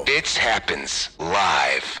Show. It happens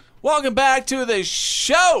live. Welcome back to the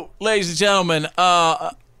show, ladies and gentlemen.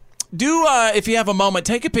 If you have a moment,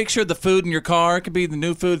 take a picture of the food in your car. It could be the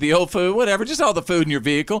new food, the old food, whatever. Just all the food in your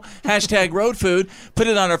vehicle. Hashtag road food. Put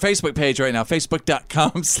it on our Facebook page right now,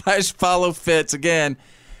 facebook.com/followfitz. Again,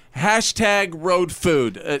 hashtag road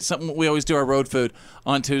food. It's something we always do our road food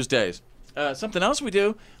on Tuesdays. Something else we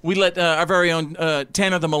do, we let our very own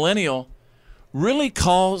Tanner the Millennial really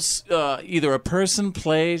calls either a person,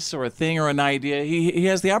 place, or a thing or an idea. He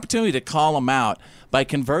has the opportunity to call them out by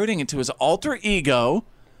converting into his alter ego,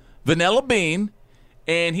 Vanilla Bean,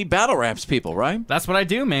 and he battle raps people, right? That's what I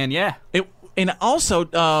do, man, yeah. And also,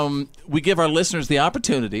 we give our listeners the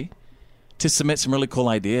opportunity to submit some really cool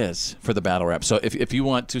ideas for the battle rap. So if you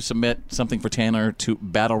want to submit something for Tanner to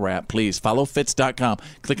battle rap, please follow Fitz.com.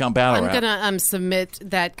 Click on battle rap. I'm going to submit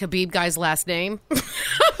that Khabib guy's last name.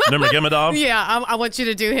 Nurmagomedov? Yeah, I want you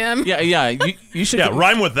to do him. Yeah. You should. Yeah,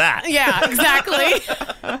 rhyme with that. Yeah, exactly.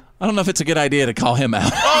 I don't know if it's a good idea to call him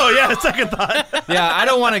out. Oh, yeah, second thought. Yeah, I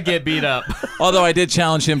don't want to get beat up. Although I did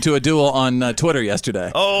challenge him to a duel on Twitter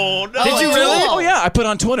yesterday. Oh, no. Did you really? Oh, yeah. I put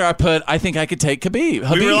on Twitter, I think I could take Khabib.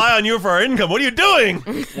 We rely on you for our income. What are you doing?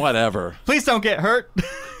 Whatever. Please don't get hurt.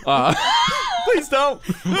 Please don't.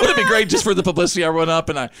 Wouldn't it be great just for the publicity? I run up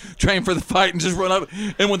and I train for the fight and just run up.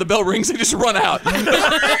 And when the bell rings, I just run out. Hey,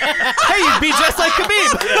 you'd be just like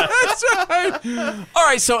Khabib. Yeah. That's right. All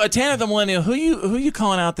right, so Tanner the Millennial, who you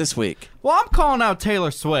calling out this week? Well, I'm calling out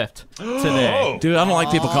Taylor Swift today. Dude, I don't like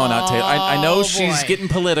people calling out Taylor. I know she's getting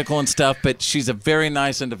political and stuff, but she's a very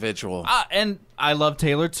nice individual. And I love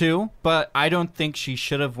Taylor too, but I don't think she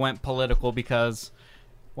should have went political because,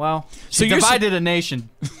 well, she divided a nation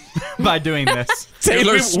by doing this.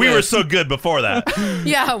 Taylor Swift. We were so good before that.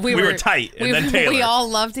 Yeah, we were tight, and then Taylor. We all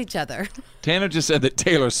loved each other. Tanner just said that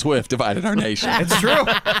Taylor Swift divided our nation. It's true.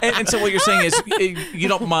 And so what you're saying is you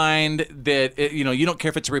don't mind that, you don't care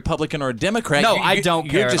if it's a Republican or a Democrat. No, I don't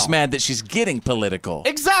care. You're just mad that she's getting political.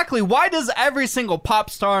 Exactly. Why does every single pop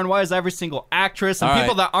star and why is every single actress and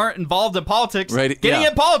people that aren't involved in politics getting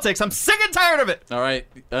in politics? I'm sick and tired of it. All right.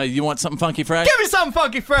 You want something funky fresh? Give me something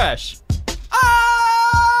funky fresh.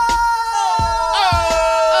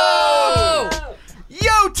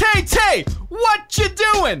 Yo, Tay-Tay, what you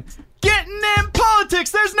doing? Getting in politics,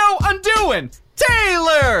 there's no undoing.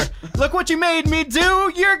 Taylor, look what you made me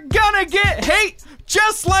do. You're gonna get hate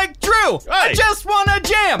just like Drew. Hey. I just wanna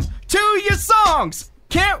jam to your songs.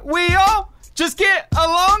 Can't we all just get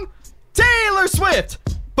along? Taylor Swift,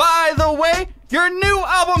 by the way, your new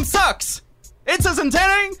album sucks. It's as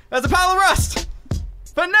intimidating as a pile of rust.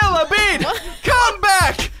 Vanilla Bean, come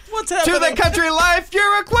back. What's to the country life,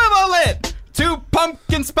 you're equivalent to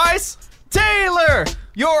pumpkin spice. Taylor,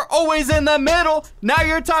 you're always in the middle. Now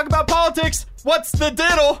you're talking about politics. What's the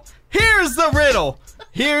diddle? Here's the riddle.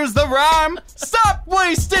 Here's the rhyme. Stop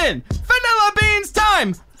wasting Vanilla Bean's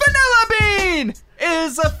time. Vanilla Bean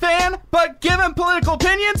is a fan, but given political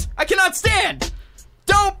opinions, I cannot stand.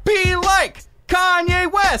 Don't be like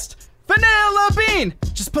Kanye West. Vanilla Bean,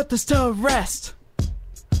 just put this to rest.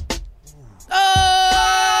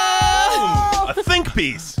 A think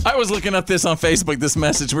piece. I was looking up this on Facebook, this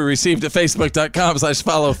message we received at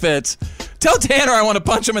facebook.com/followfitz. Tell Tanner I want to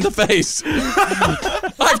punch him in the face.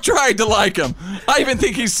 I've tried to like him. I even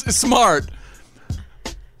think he's smart.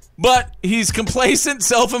 But he's complacent,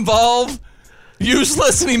 self-involved.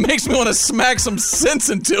 useless, and he makes me want to smack some sense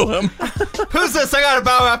into him. Who's this? I gotta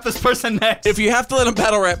battle rap this person next. If you have to let him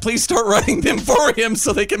battle rap, please start writing them for him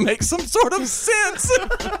so they can make some sort of sense.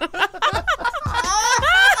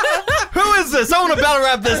 Who is this? I want to battle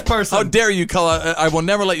rap this person. How dare you call out? I will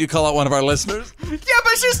never let you call out one of our listeners. Yeah,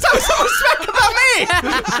 but she's talking so much smack about me.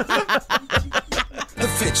 The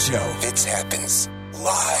Fitz Show. Fitz happens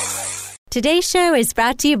live. Today's show is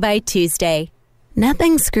brought to you by Tuesday.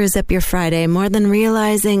 Nothing screws up your Friday more than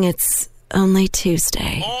realizing it's only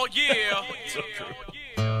Tuesday. Oh, yeah. So true.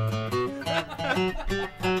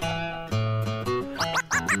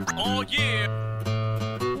 Oh, yeah.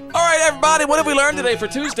 All right, everybody, what have we learned today for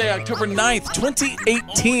Tuesday, October 9th,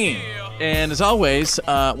 2018? And as always,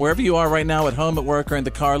 wherever you are right now, at home, at work, or in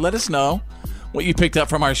the car, let us know what you picked up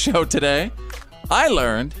from our show today. I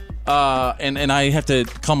learned, and I have to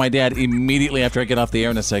call my dad immediately after I get off the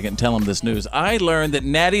air in a second and tell him this news. I learned that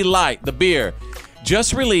Natty Light, the beer,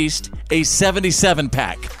 just released a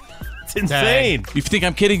 77-pack. It's insane. If you think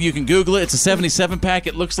I'm kidding, you can Google it. It's a 77-pack.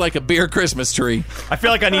 It looks like a beer Christmas tree. I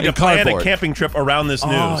feel like I need to plan a camping trip around this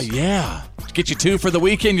news. Oh, yeah. Get you 2 for the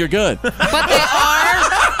weekend, you're good. But they are,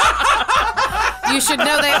 you should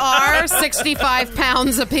know they are 65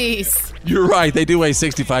 pounds apiece. You're right. They do weigh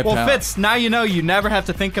 65 pounds. Well, Fitz, now you know you never have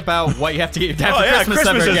to think about what you have to get your dad for Christmas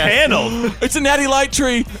Christmas ever is again. handled. It's a Natty Light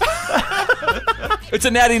tree. It's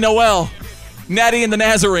a Natty Noel. Natty and the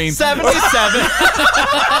Nazarene. 77.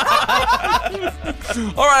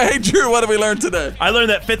 All right, hey, Drew, what have we learned today? I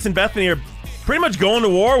learned that Fitz and Bethany are pretty much going to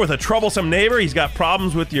war with a troublesome neighbor. He's got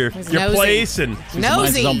problems with your place. And He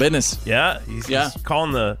minds his own business. Yeah, he's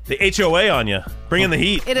calling the HOA on you. Bringing the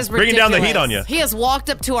heat. It is bringing ridiculous. down the heat on you. He has walked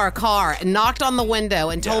up to our car and knocked on the window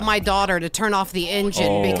and told my daughter to turn off the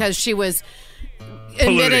engine because she was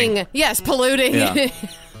emitting, polluting. Yeah.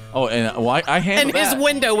 Oh, and I handled and that. his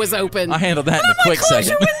window was open. I handled that in a quick Close second.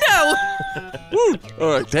 your window. Woo.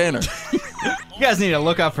 All right, Tanner. You guys need to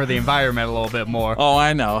look out for the environment a little bit more. Oh,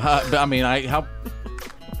 I know.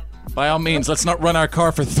 By all means, let's not run our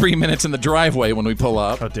car for 3 minutes in the driveway when we pull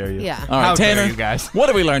up. How dare you? Yeah. All right, How Tanner, dare you guys. what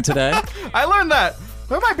did we learn today? I learned that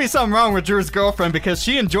there might be something wrong with Drew's girlfriend because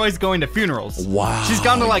she enjoys going to funerals. Wow. She's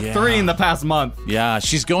gone to like 3 in the past month. Yeah,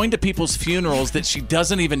 she's going to people's funerals that she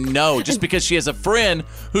doesn't even know just because she has a friend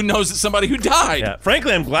who knows it's somebody who died. Yeah.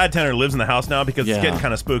 Frankly, I'm glad Tanner lives in the house now because it's getting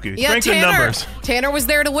kind of spooky. Yeah, Strength in numbers. Tanner was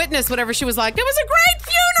there to witness whatever she was like. It was a great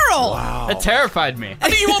funeral. Wow. It terrified me. I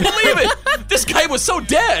mean, you won't believe it. This guy was so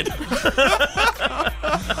dead.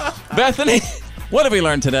 Bethany, what have we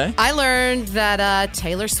learned today? I learned that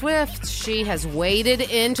Taylor Swift, she has waded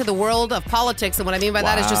into the world of politics, and what I mean by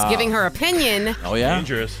that is just giving her opinion. Oh, yeah?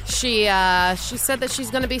 Dangerous. She said that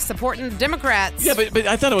she's going to be supporting the Democrats. Yeah, but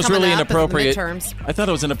I thought it was coming really up in the inappropriate. midterms. I thought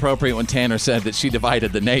it was inappropriate when Tanner said that she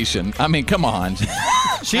divided the nation. I mean, come on.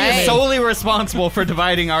 She is solely responsible for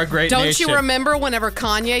dividing our great Don't nation. you remember whenever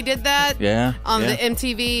Kanye did that? Yeah. On yeah. the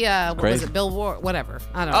MTV, what was it, Billboard, whatever.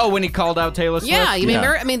 I don't know. Oh, when he called out Taylor Swift? Yeah, you mean,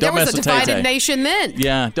 Yeah. I mean Don't there was mess a with divided Tay-Tay. nation then.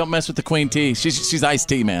 Yeah, don't mess with the Queen Tea. She's iced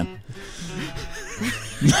tea, man.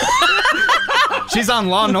 She's on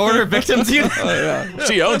Law and Order Victims Unit. Oh, yeah.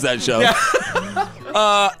 She owns that show.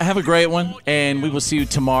 Yeah. Have a great one, and we will see you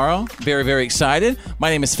tomorrow. Very, very excited. My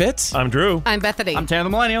name is Fitz. I'm Drew. I'm Bethany. I'm Tanner the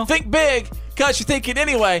Millennial. Think big, because you're thinking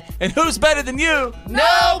anyway. And who's better than you?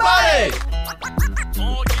 Nobody!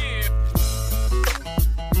 Oh, yeah.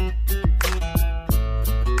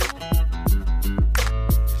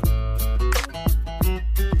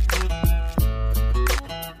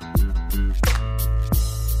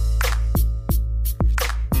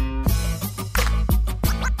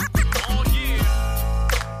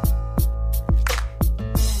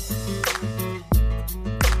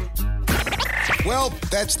 Well,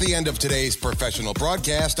 that's the end of today's professional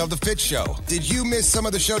broadcast of The Fitz Show. Did you miss some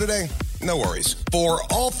of the show today? No worries. For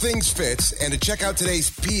all things Fitz and to check out today's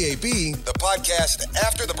PAB, the podcast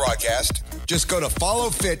after the broadcast, just go to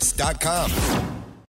followfitz.com.